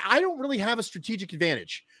just, I don't really have a strategic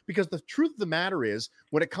advantage, because the truth of the matter is,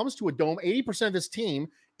 when it comes to a dome, 80% of this team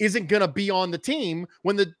isn't going to be on the team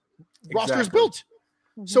when the roster is built.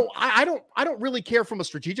 Mm-hmm. So I don't really care from a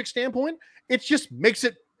strategic standpoint. It just makes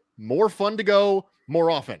it more fun to go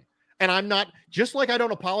more often. And I'm not, just like I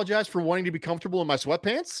don't apologize for wanting to be comfortable in my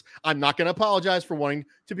sweatpants, I'm not going to apologize for wanting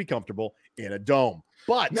to be comfortable in a dome.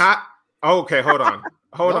 But okay, hold on.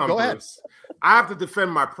 Hold on, go Bruce. ahead. I have to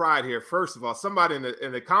defend my pride here. First of all, somebody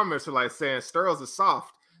in the comments are like saying Sterles is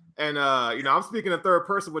soft. And, I'm speaking in third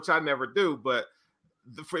person, which I never do. But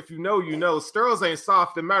if you know, Sterles ain't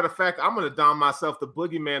soft. As a matter of fact, I'm going to don myself the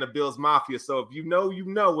boogeyman of Bills Mafia. So if you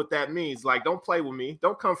know what that means. Like, don't play with me.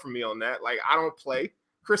 Don't come for me on that. Like, I don't play.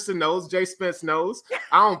 Kristen knows. Jay Spence knows.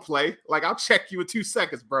 I don't play. Like, I'll check you in 2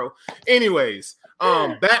 seconds, bro. Anyways,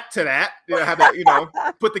 back to that. I had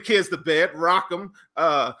to, put the kids to bed, rock them.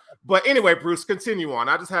 But anyway, Bruce, continue on.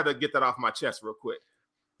 I just had to get that off my chest real quick.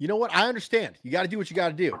 You know what? I understand. You got to do what you got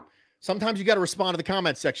to do. Sometimes you got to respond to the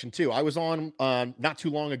comment section too. I was on not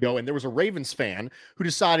too long ago, and there was a Ravens fan who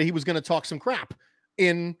decided he was going to talk some crap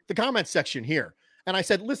in the comment section here. And I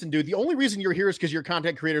said, listen, dude, the only reason you're here is because your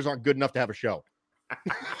content creators aren't good enough to have a show.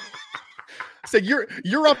 said,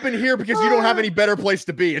 you're up in here because you don't have any better place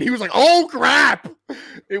to be. And he was like, oh crap.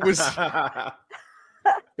 It was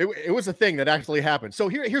it was a thing that actually happened. So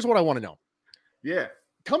here's what I want to know. Yeah.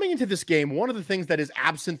 Coming into this game, one of the things that is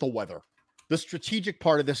absent the weather, the strategic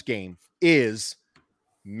part of this game is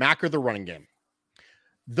Mac or the running game.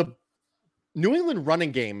 The New England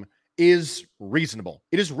running game is reasonable.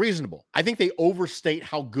 It is reasonable. I think they overstate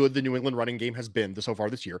how good the New England running game has been so far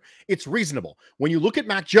this year. It's reasonable. When you look at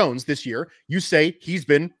Mac Jones this year, you say he's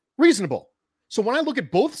been reasonable. So when I look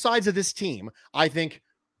at both sides of this team, I think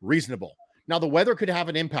reasonable. Now, the weather could have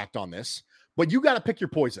an impact on this, but you got to pick your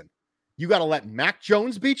poison. You got to let Mac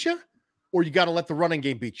Jones beat you, or you got to let the running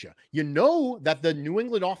game beat you. You know that the New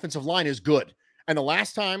England offensive line is good. And the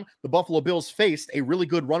last time the Buffalo Bills faced a really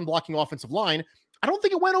good run-blocking offensive line, I don't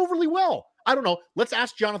think it went overly well. I don't know. Let's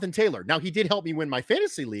ask Jonathan Taylor. Now, he did help me win my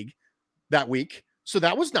fantasy league that week, so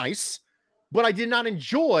that was nice. But I did not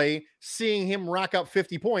enjoy seeing him rack up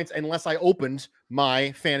 50 points unless I opened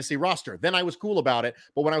my fantasy roster. Then I was cool about it.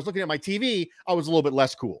 But when I was looking at my TV, I was a little bit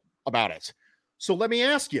less cool about it. So let me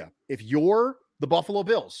ask you, if you're the Buffalo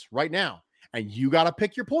Bills right now and you got to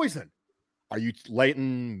pick your poison, are you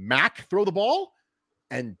letting Mac throw the ball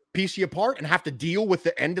and piece you apart and have to deal with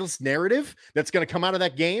the endless narrative that's going to come out of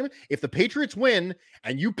that game? If the Patriots win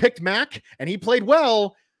and you picked Mac and he played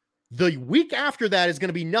well, the week after that is going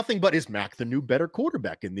to be nothing but, is Mac the new better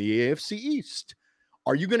quarterback in the AFC East?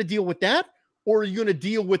 Are you going to deal with that? Or are you going to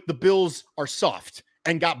deal with the Bills are soft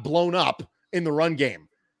and got blown up in the run game?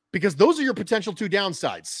 Because those are your potential two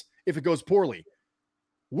downsides if it goes poorly.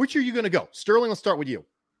 Which are you going to go? Sterling, let's start with you.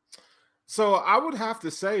 So I would have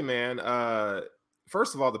to say, man,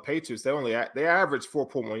 first of all, the Patriots, they average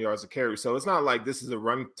 4.1 yards a carry. So it's not like this is a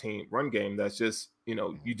run game that's just,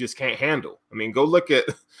 you just can't handle. I mean, go look at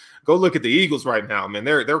the Eagles right now, man.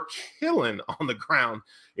 They're killing on the ground.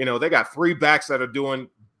 They got three backs that are doing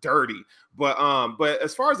dirty. But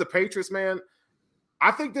as far as the Patriots, man, I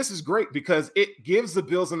think this is great because it gives the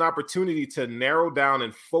Bills an opportunity to narrow down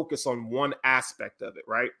and focus on one aspect of it,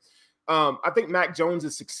 right? I think Mac Jones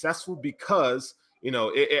is successful because,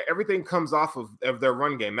 everything comes off of their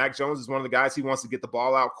run game. Mac Jones is one of the guys, he wants to get the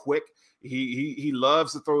ball out quick. He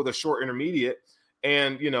loves to throw the short intermediate.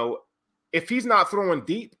 And, if he's not throwing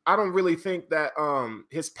deep, I don't really think that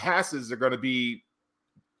his passes are going to be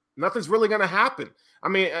 – nothing's really going to happen. I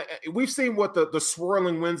mean, we've seen what the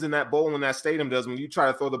swirling winds in that bowl in that stadium does when you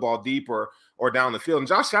try to throw the ball deep or down the field. And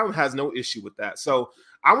Josh Allen has no issue with that. So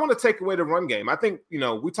I want to take away the run game. I think,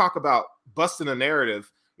 we talk about busting a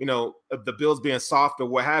narrative, of the Bills being soft or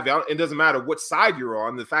what have you. It doesn't matter what side you're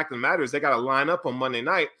on. The fact of the matter is they got to line up on Monday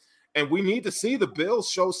night. And we need to see the Bills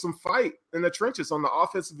show some fight in the trenches on the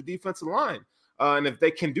offensive and defensive line. And if they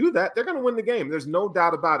can do that, they're going to win the game. There's no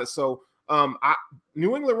doubt about it. So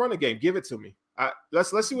New England running game, give it to me.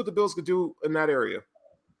 Let's see what the Bills could do in that area.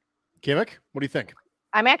 Kimmick, what do you think?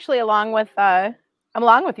 I'm actually along with you,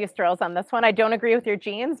 Strohs, on this one. I don't agree with your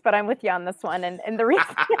genes, but I'm with you on this one. And the reason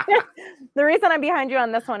the reason I'm behind you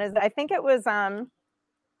on this one is I think it was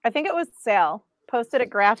Sal posted a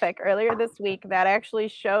graphic earlier this week that actually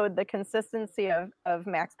showed the consistency of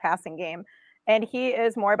Mac's passing game. And he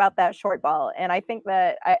is more about that short ball. And I think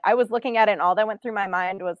that I was looking at it and all that went through my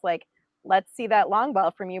mind was like, let's see that long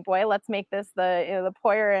ball from you, boy. Let's make this the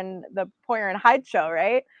Poyer and Hyde show,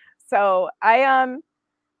 right? So I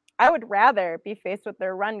would rather be faced with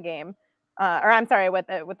their run game,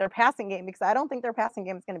 with their passing game, because I don't think their passing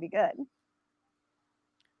game is going to be good.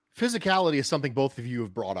 Physicality is something both of you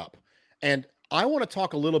have brought up, and I want to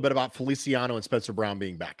talk a little bit about Feliciano and Spencer Brown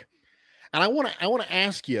being back. And I want to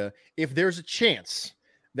ask you if there's a chance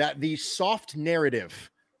that the soft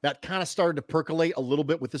narrative that kind of started to percolate a little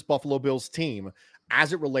bit with this Buffalo Bills team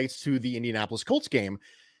as it relates to the Indianapolis Colts game,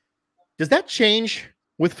 does that change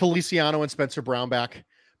with Feliciano and Spencer Brown back?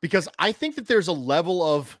 Because I think that there's a level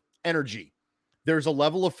of energy, there's a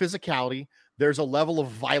level of physicality, there's a level of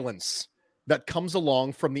violence that comes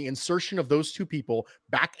along from the insertion of those two people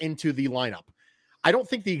back into the lineup. I don't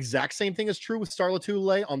think the exact same thing is true with Star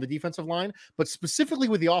Lotulelei on the defensive line, but specifically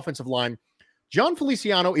with the offensive line, John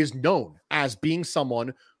Feliciano is known as being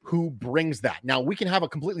someone who brings that. Now, we can have a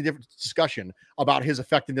completely different discussion about his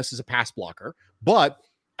effectiveness as a pass blocker, but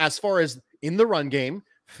as far as in the run game,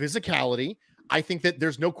 physicality, I think that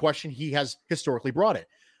there's no question he has historically brought it.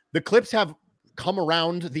 The clips have come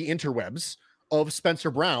around the interwebs of Spencer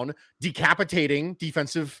Brown decapitating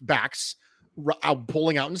defensive backs,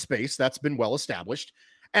 pulling out in space. That's been well established.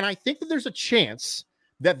 And I think that there's a chance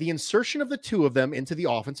that the insertion of the two of them into the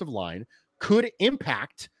offensive line could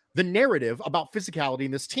impact the narrative about physicality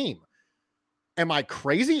in this team. Am I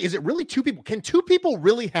crazy? Is it really two people? Can two people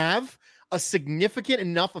really have a significant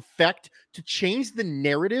enough effect to change the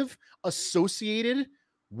narrative associated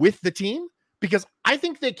with the team? Because I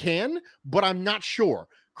think they can, but I'm not sure.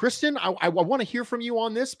 Kristen, I want to hear from you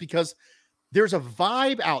on this, because there's a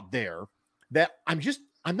vibe out there that I'm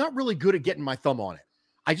not really good at getting my thumb on it.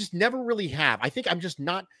 I just never really have. I think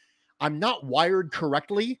I'm not wired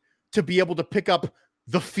correctly to be able to pick up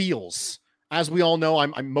the feels. As we all know,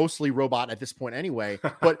 I'm mostly robot at this point anyway.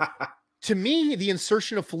 But to me, the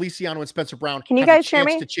insertion of Feliciano and Spencer Brown can you guys hear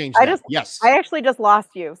me? To change yes. I actually just lost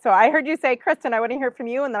you. So I heard you say, Kristen, I want to hear from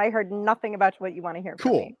you. And then I heard nothing about what you want to hear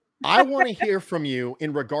from me. I want to hear from you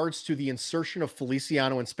in regards to the insertion of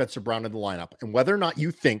Feliciano and Spencer Brown in the lineup, and whether or not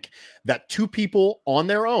you think that two people on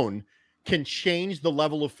their own can change the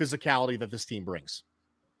level of physicality that this team brings.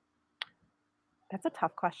 That's a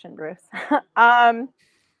tough question, Bruce. Because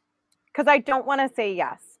I don't want to say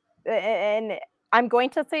yes. And I'm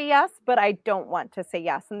going to say yes, but I don't want to say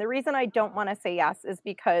yes. And the reason I don't want to say yes is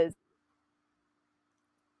because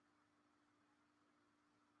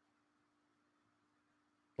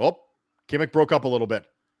Kimmick broke up a little bit.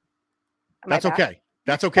 That's okay.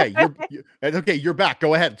 That's okay. That's okay. You're back.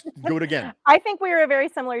 Go ahead. Do it again. I think we were a very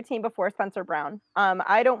similar team before Spencer Brown.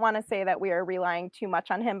 I don't want to say that we are relying too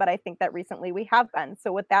much on him, but I think that recently we have been.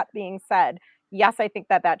 So with that being said, yes, I think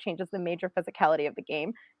that changes the major physicality of the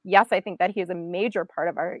game. Yes, I think that he is a major part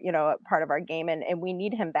of our game, and we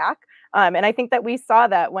need him back. And I think that we saw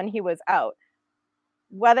that when he was out.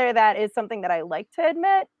 Whether that is something that I like to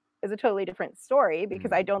admit is a totally different story,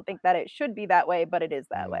 because I don't think that it should be that way, but it is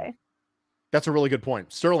that way. That's a really good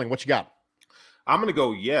point. Sterling, what you got? I'm going to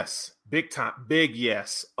go yes. Big time. Big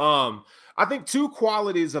yes. I think two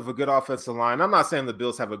qualities of a good offensive line. I'm not saying the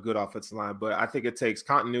Bills have a good offensive line, but I think it takes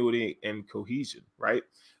continuity and cohesion, right?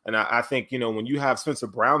 And I think, when you have Spencer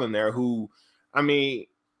Brown in there, who, I mean,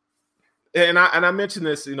 and I mentioned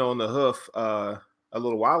this, in the hoof a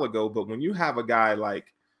little while ago, but when you have a guy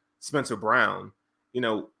like Spencer Brown,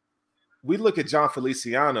 we look at John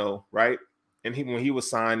Feliciano, right? And when he was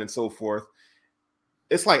signed and so forth,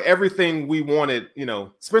 it's like everything we wanted,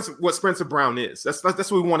 what Spencer Brown is. That's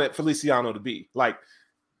what we wanted Feliciano to be. Like,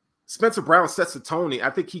 Spencer Brown sets the tone.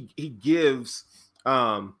 I think he gives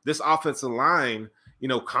this offensive line,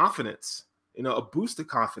 confidence, a boost of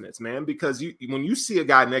confidence, man. Because when you see a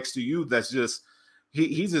guy next to you that's just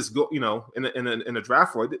he's just in a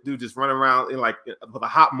draft roy, dude just running around with a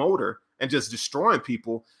hot motor and just destroying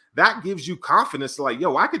people. That gives you confidence to like,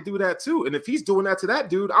 yo, I could do that too. And if he's doing that to that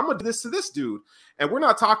dude, I'm gonna do this to this dude. And we're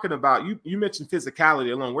not talking about you mentioned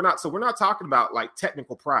physicality alone. We're not talking about like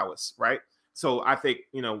technical prowess, right? So I think,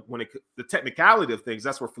 when the technicality of things,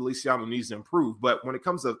 that's where Feliciano needs to improve. But when it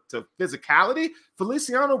comes to physicality,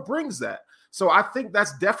 Feliciano brings that. So I think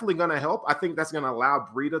that's definitely going to help. I think that's going to allow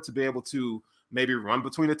Breida to be able to maybe run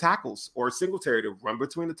between the tackles, or Singletary to run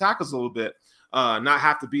between the tackles a little bit. Not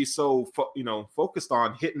have to be so, focused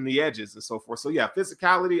on hitting the edges and so forth. So yeah,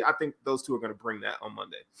 physicality, I think those two are going to bring that on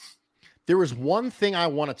Monday. There is one thing I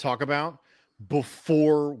want to talk about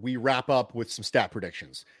before we wrap up with some stat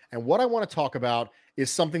predictions. And what I want to talk about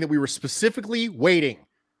is something that we were specifically waiting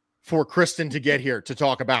for Kristen to get here to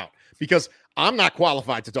talk about, because I'm not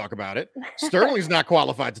qualified to talk about it. Sterling's not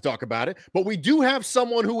qualified to talk about it, but we do have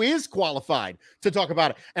someone who is qualified to talk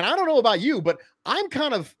about it. And I don't know about you, but I'm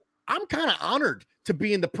kind of honored to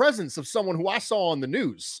be in the presence of someone who I saw on the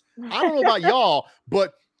news. I don't know about y'all,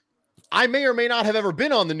 but I may or may not have ever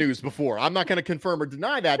been on the news before. I'm not going to confirm or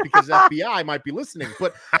deny that because FBI might be listening,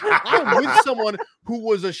 but I'm with someone who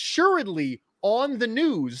was assuredly on the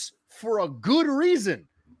news for a good reason.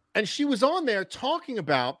 And she was on there talking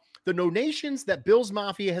about the donations that Bills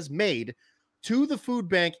Mafia has made to the food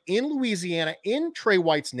bank in Louisiana in Trey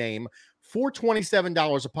White's name for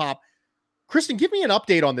 $27 a pop. Kristen, give me an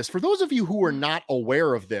update on this. For those of you who are not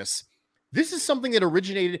aware of this, this is something that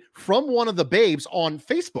originated from one of the babes on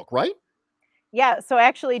Facebook, right? Yeah. So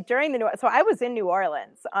actually so I was in New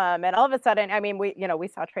Orleans and all of a sudden, I mean, we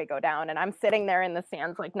saw Trey go down and I'm sitting there in the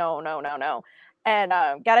stands like, no. And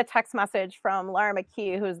got a text message from Laura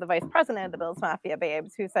McKee, who's the vice president of the Bills Mafia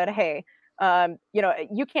babes, who said, hey,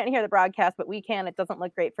 you can't hear the broadcast, but we can. It doesn't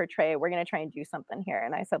look great for Trey. We're going to try and do something here.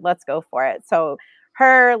 And I said, let's go for it. So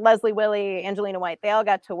her, Leslie Willie, Angelina White, they all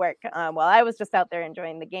got to work while I was just out there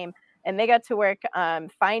enjoying the game. And they got to work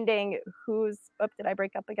finding did I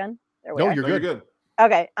break up again? No, you're good.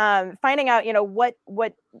 Okay. Finding out,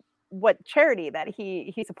 what charity that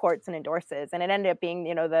he supports and endorses. And it ended up being,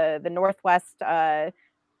 the Northwest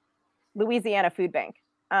Louisiana Food Bank.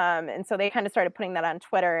 And so they kind of started putting that on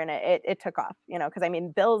Twitter, and it took off, because I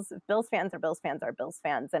mean, Bills fans are Bills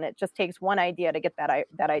fans, and it just takes one idea to get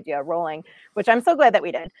that idea rolling, which I'm so glad that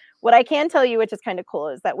we did. What I can tell you, which is kind of cool,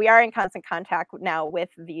 is that we are in constant contact now with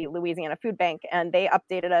the Louisiana Food Bank, and they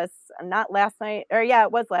updated us not last night, or yeah,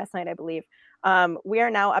 it was last night, I believe. We are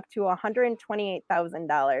now up to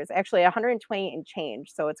 $128,000, actually 128 and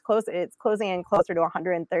change. So it's closing in closer to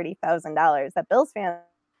 $130,000 that Bills fans.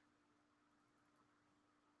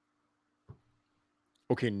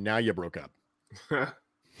 Okay, now you broke up.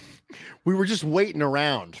 We were just waiting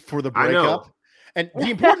around for the breakup. And the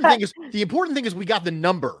important thing is we got the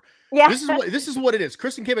number. Yeah. This is what it is.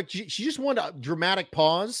 Kristen Kivik, she just wanted a dramatic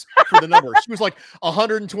pause for the number. She was like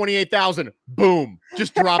 128,000. Boom.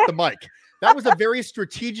 Just drop the mic. That was a very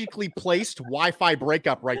strategically placed Wi-Fi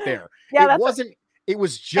breakup right there. Yeah, it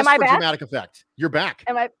was just for dramatic effect. You're back.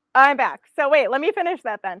 I'm back. So wait, let me finish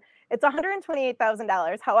that then. It's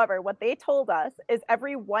 $128,000. However, what they told us is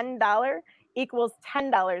every $1 equals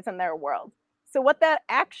 $10 in their world. So what that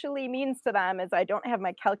actually means to them is, I don't have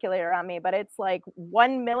my calculator on me, but it's like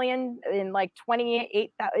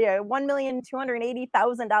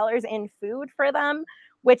 $1,280,000 in food for them,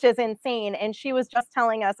 which is insane. And she was just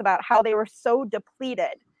telling us about how they were so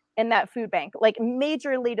depleted in that food bank, like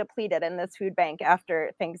majorly depleted in this food bank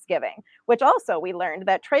after Thanksgiving, which also we learned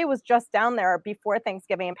that Trey was just down there before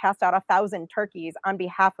Thanksgiving and passed out 1,000 turkeys on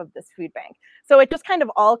behalf of this food bank. So it just kind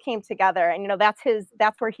of all came together. And, that's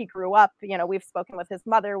where he grew up. We've spoken with his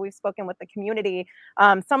mother, we've spoken with the community.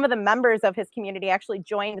 Some of the members of his community actually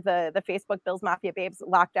joined the Facebook Bills Mafia Babes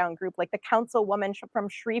lockdown group. Like the councilwoman from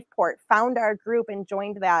Shreveport found our group and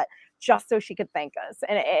joined that just so she could thank us.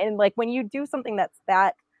 And like, when you do something that's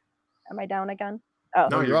that, am I down again? Oh,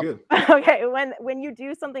 no, you're good. Okay. When you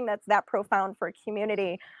do something that's that profound for a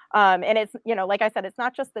community, and it's, like I said, it's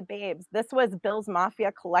not just the babes. This was Bills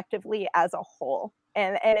Mafia collectively as a whole.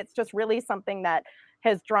 And it's just really something that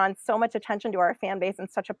has drawn so much attention to our fan base in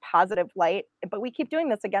such a positive light. But we keep doing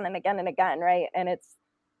this again and again and again, right? And it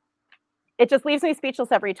just leaves me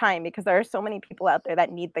speechless every time, because there are so many people out there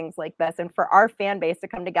that need things like this. And for our fan base to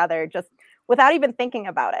come together just without even thinking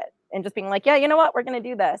about it and just being like, yeah, you know what, we're going to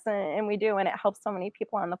do this. And we do. And it helps so many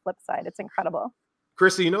people on the flip side. It's incredible.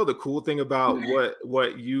 Chrissy, the cool thing about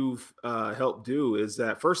what you've helped do is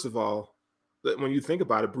that, first of all, when you think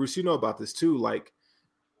about it, Bruce, about this too, like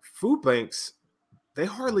food banks, they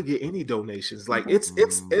hardly get any donations. Like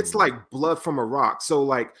it's like blood from a rock. So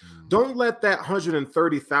like, don't let that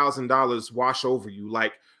 $130,000 wash over you.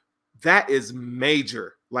 Like that is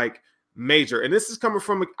major, like major. And this is coming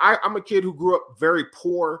from, I'm a kid who grew up very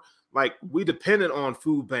poor. Like we depended on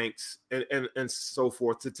food banks and so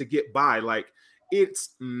forth to get by. Like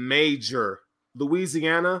it's major.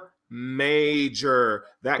 Louisiana, major,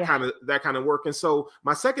 that kind of work. And so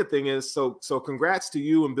my second thing is, so congrats to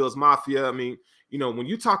you and Bills Mafia. I mean, when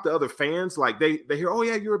you talk to other fans, like they hear, oh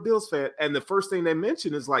yeah, you're a Bills fan. And the first thing they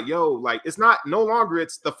mention is like, yo, like it's no longer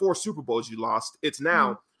it's the 4 Super Bowls you lost. It's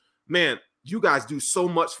now, man, you guys do so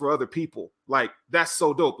much for other people. Like that's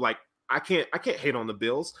so dope. Like I can't hate on the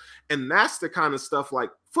Bills. And that's the kind of stuff, like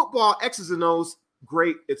football, X's and O's,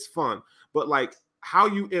 great. It's fun. But like how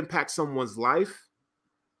you impact someone's life,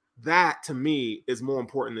 that to me is more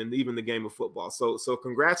important than even the game of football. So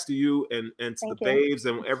congrats to you and to the babes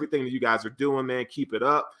and everything that you guys are doing, man. Keep it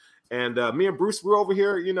up. And me and Bruce, we're over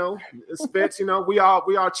here, Spitz, we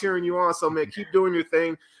all cheering you on. So man, keep doing your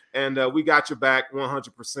thing. And we got your back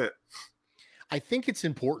 100%. I think it's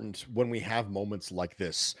important when we have moments like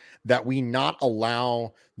this that we not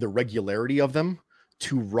allow the regularity of them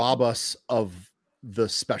to rob us of the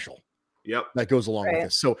special. Yep, that goes along with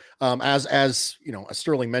this. So, as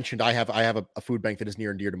Sterling mentioned, I have a food bank that is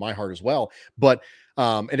near and dear to my heart as well. But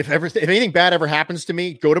and if anything bad ever happens to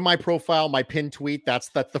me, go to my profile, my pinned tweet. That's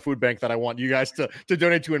the food bank that I want you guys to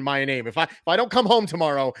donate to in my name. If I don't come home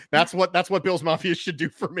tomorrow, that's what Bills Mafia should do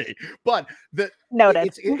for me. But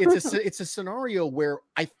it's a scenario where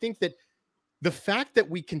I think that the fact that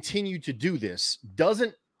we continue to do this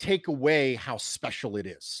doesn't take away how special it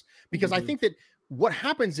is, because I think that what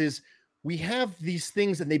happens is, we have these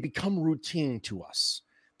things and they become routine to us.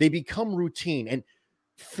 They become routine. And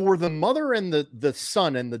for the mother and the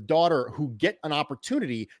son and the daughter who get an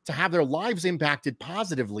opportunity to have their lives impacted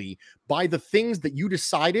positively by the things that you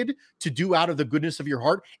decided to do out of the goodness of your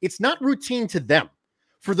heart, it's not routine to them.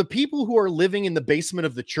 For the people who are living in the basement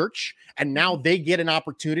of the church and now they get an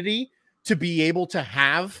opportunity to be able to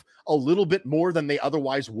have a little bit more than they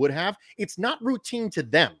otherwise would have, it's not routine to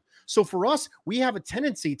them. So for us, we have a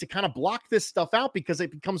tendency to kind of block this stuff out because it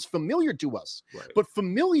becomes familiar to us. Right. But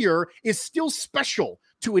familiar is still special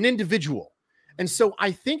to an individual. And so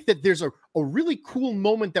I think that there's a really cool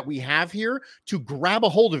moment that we have here to grab a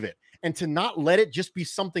hold of it and to not let it just be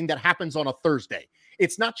something that happens on a Thursday.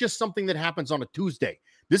 It's not just something that happens on a Tuesday.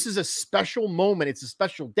 This is a special moment. It's a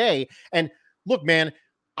special day. And look, man,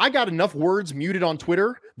 I got enough words muted on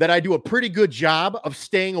Twitter that I do a pretty good job of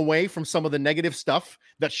staying away from some of the negative stuff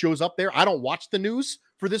that shows up there. I don't watch the news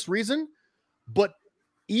for this reason, but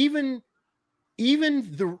even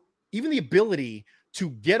the ability to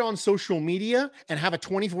get on social media and have a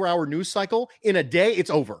 24-hour news cycle in a day, it's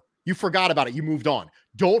over. You forgot about it. You moved on.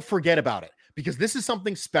 Don't forget about it, because this is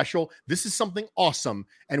something special. This is something awesome,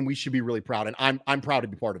 and we should be really proud. And I'm proud to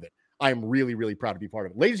be part of it. I am really, really proud to be part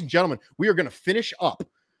of it. Ladies and gentlemen, we are going to finish up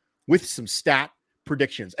with some stat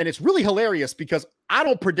predictions. And it's really hilarious because I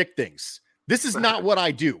don't predict things. This is not what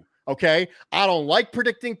I do. Okay. I don't like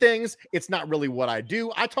predicting things. It's not really what I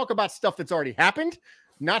do. I talk about stuff that's already happened,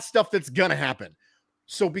 not stuff that's going to happen.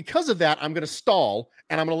 So because of that, I'm going to stall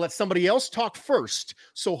and I'm going to let somebody else talk first.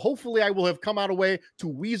 So hopefully I will have come out a way to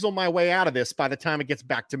weasel my way out of this by the time it gets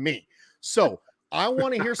back to me. So I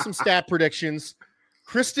want to hear some stat predictions.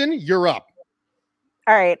 Kristen, you're up.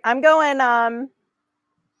 All right. I'm going,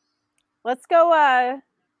 let's go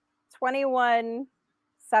 21-17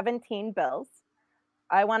 Bills.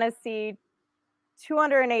 I want to see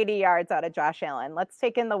 280 yards out of Josh Allen. Let's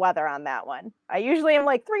take in the weather on that one. I usually am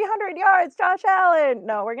like 300 yards, Josh Allen.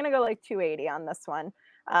 No, we're going to go like 280 on this one.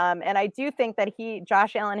 And I do think that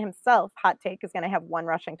Josh Allen himself, hot take, is going to have one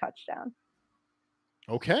rushing touchdown.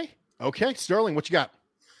 Okay. Sterling, what you got?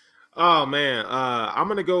 Oh, man. I'm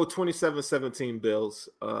going to go 27-17 Bills.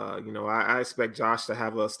 I expect Josh to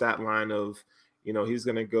have a stat line of, he's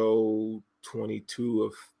going to go 22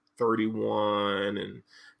 of 31 and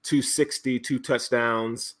 260, 2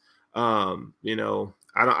 touchdowns. I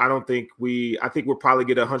think we'll probably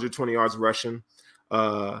get 120 yards rushing.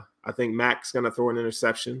 I think Mac's going to throw an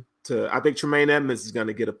interception I think Tremaine Edmonds is going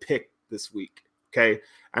to get a pick this week. Okay.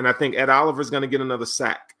 And I think Ed Oliver is going to get another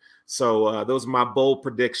sack. So those are my bold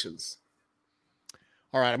predictions.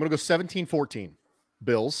 All right. I'm going to go 17-14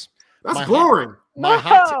 Bills. That's boring. My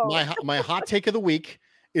hot take of the week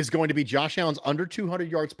is going to be Josh Allen's under 200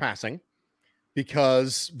 yards passing,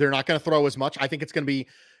 because they're not going to throw as much. I think it's going to be,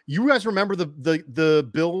 you guys remember the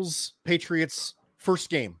Bills Patriots first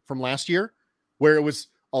game from last year where it was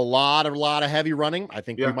a lot of heavy running. I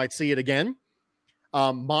think we might see it again.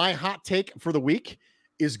 My hot take for the week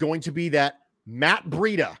is going to be that Matt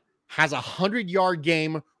Breida has 100-yard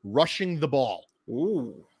game rushing the ball.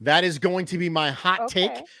 Ooh. That is going to be my hot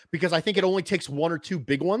take, because I think it only takes one or two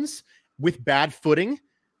big ones with bad footing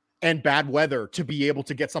and bad weather to be able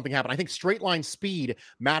to get something happen. I think straight line speed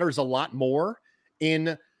matters a lot more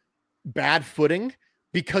in bad footing,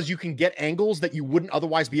 because you can get angles that you wouldn't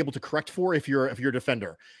otherwise be able to correct for if you're a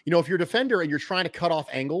defender. If you're a defender and you're trying to cut off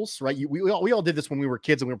angles, right? We all did this when we were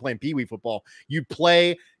kids and we were playing Pee Wee football. You'd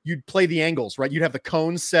play the angles, right? You'd have the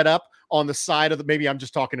cones set up on the side of maybe I'm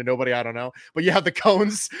just talking to nobody, I don't know, but you have the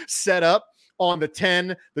cones set up on the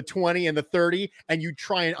 10, the 20, and the 30, and you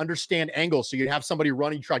try and understand angles. So you'd have somebody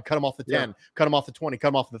running, you try to cut them off the 10, cut them off the 20, cut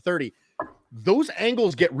them off the 30. Those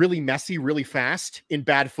angles get really messy really fast in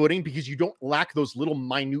bad footing because you don't lack those little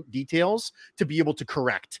minute details to be able to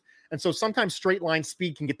correct. And so sometimes straight line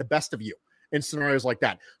speed can get the best of you in scenarios like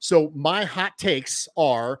that. So my hot takes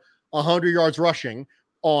are 100 yards rushing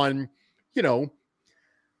on,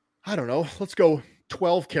 I don't know, let's go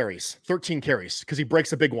 12 carries, 13 carries, because he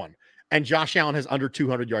breaks a big one. And Josh Allen has under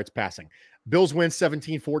 200 yards passing. Bills win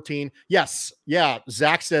 17-14. Yes. Yeah.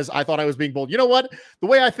 Zach says, I thought I was being bold. You know what? The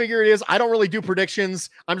way I figure it is, I don't really do predictions.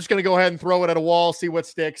 I'm just going to go ahead and throw it at a wall, see what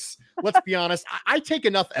sticks. Let's be honest. I take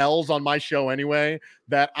enough L's on my show anyway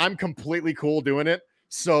that I'm completely cool doing it.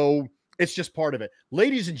 So it's just part of it.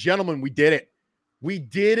 Ladies and gentlemen, we did it. We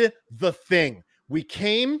did the thing. We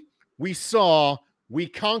came, we saw, we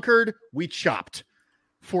conquered, we chopped.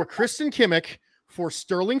 For Kristen Kimmick, for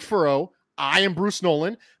Sterling Furrow, I am Bruce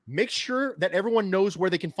Nolan. Make sure that everyone knows where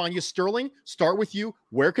they can find you. Sterling, start with you.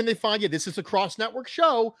 Where can they find you? This is a cross-network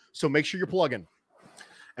show, so make sure you're plugging.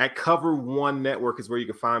 At Cover One Network is where you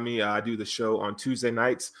can find me. I do the show on Tuesday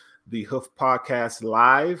nights, the Hoof Podcast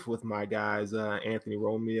Live with my guys, Anthony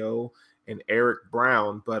Romeo and Eric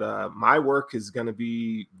Brown. But my work is going to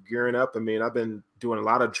be gearing up. I mean, I've been doing a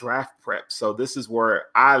lot of draft prep, so this is where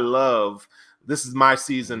this is my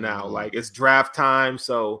season now. Like, it's draft time,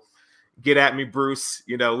 so get at me, Bruce.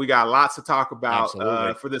 We got lots to talk about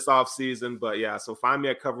for this off season. But yeah, so find me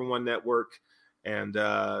at Cover One Network, and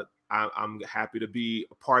I'm happy to be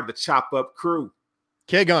a part of the Chop Up crew.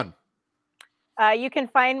 K-Gun. You can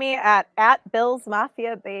find me at Bills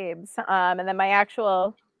Mafia Babes, and then mine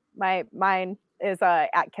is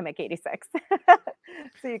at Kimmick86.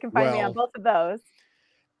 So you can find me on both of those.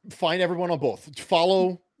 Find everyone on both.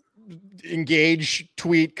 Follow, engage,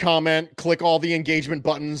 tweet, comment, click all the engagement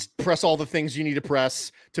buttons, press all the things you need to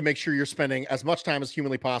press to make sure you're spending as much time as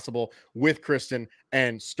humanly possible with Kristen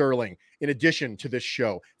and Sterling. In addition to this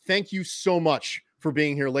show, thank you so much for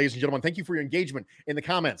being here, ladies and gentlemen. Thank you for your engagement in the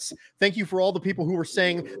comments. Thank you for all the people who were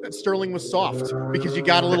saying that Sterling was soft because you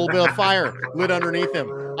got a little bit of fire lit underneath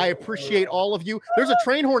him. I appreciate all of you. There's a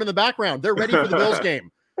train horn in the background. They're ready for the Bills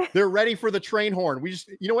game. They're ready for the train horn.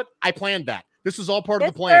 You know what? I planned that. This was all part of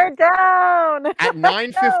the plan. Down. At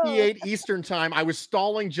 9:58 Eastern time, I was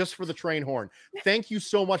stalling just for the train horn. Thank you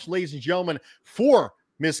so much, ladies and gentlemen, for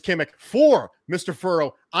Ms. Kimmick, for Mr.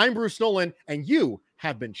 Furrow. I'm Bruce Nolan, and you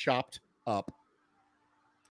have been chopped up.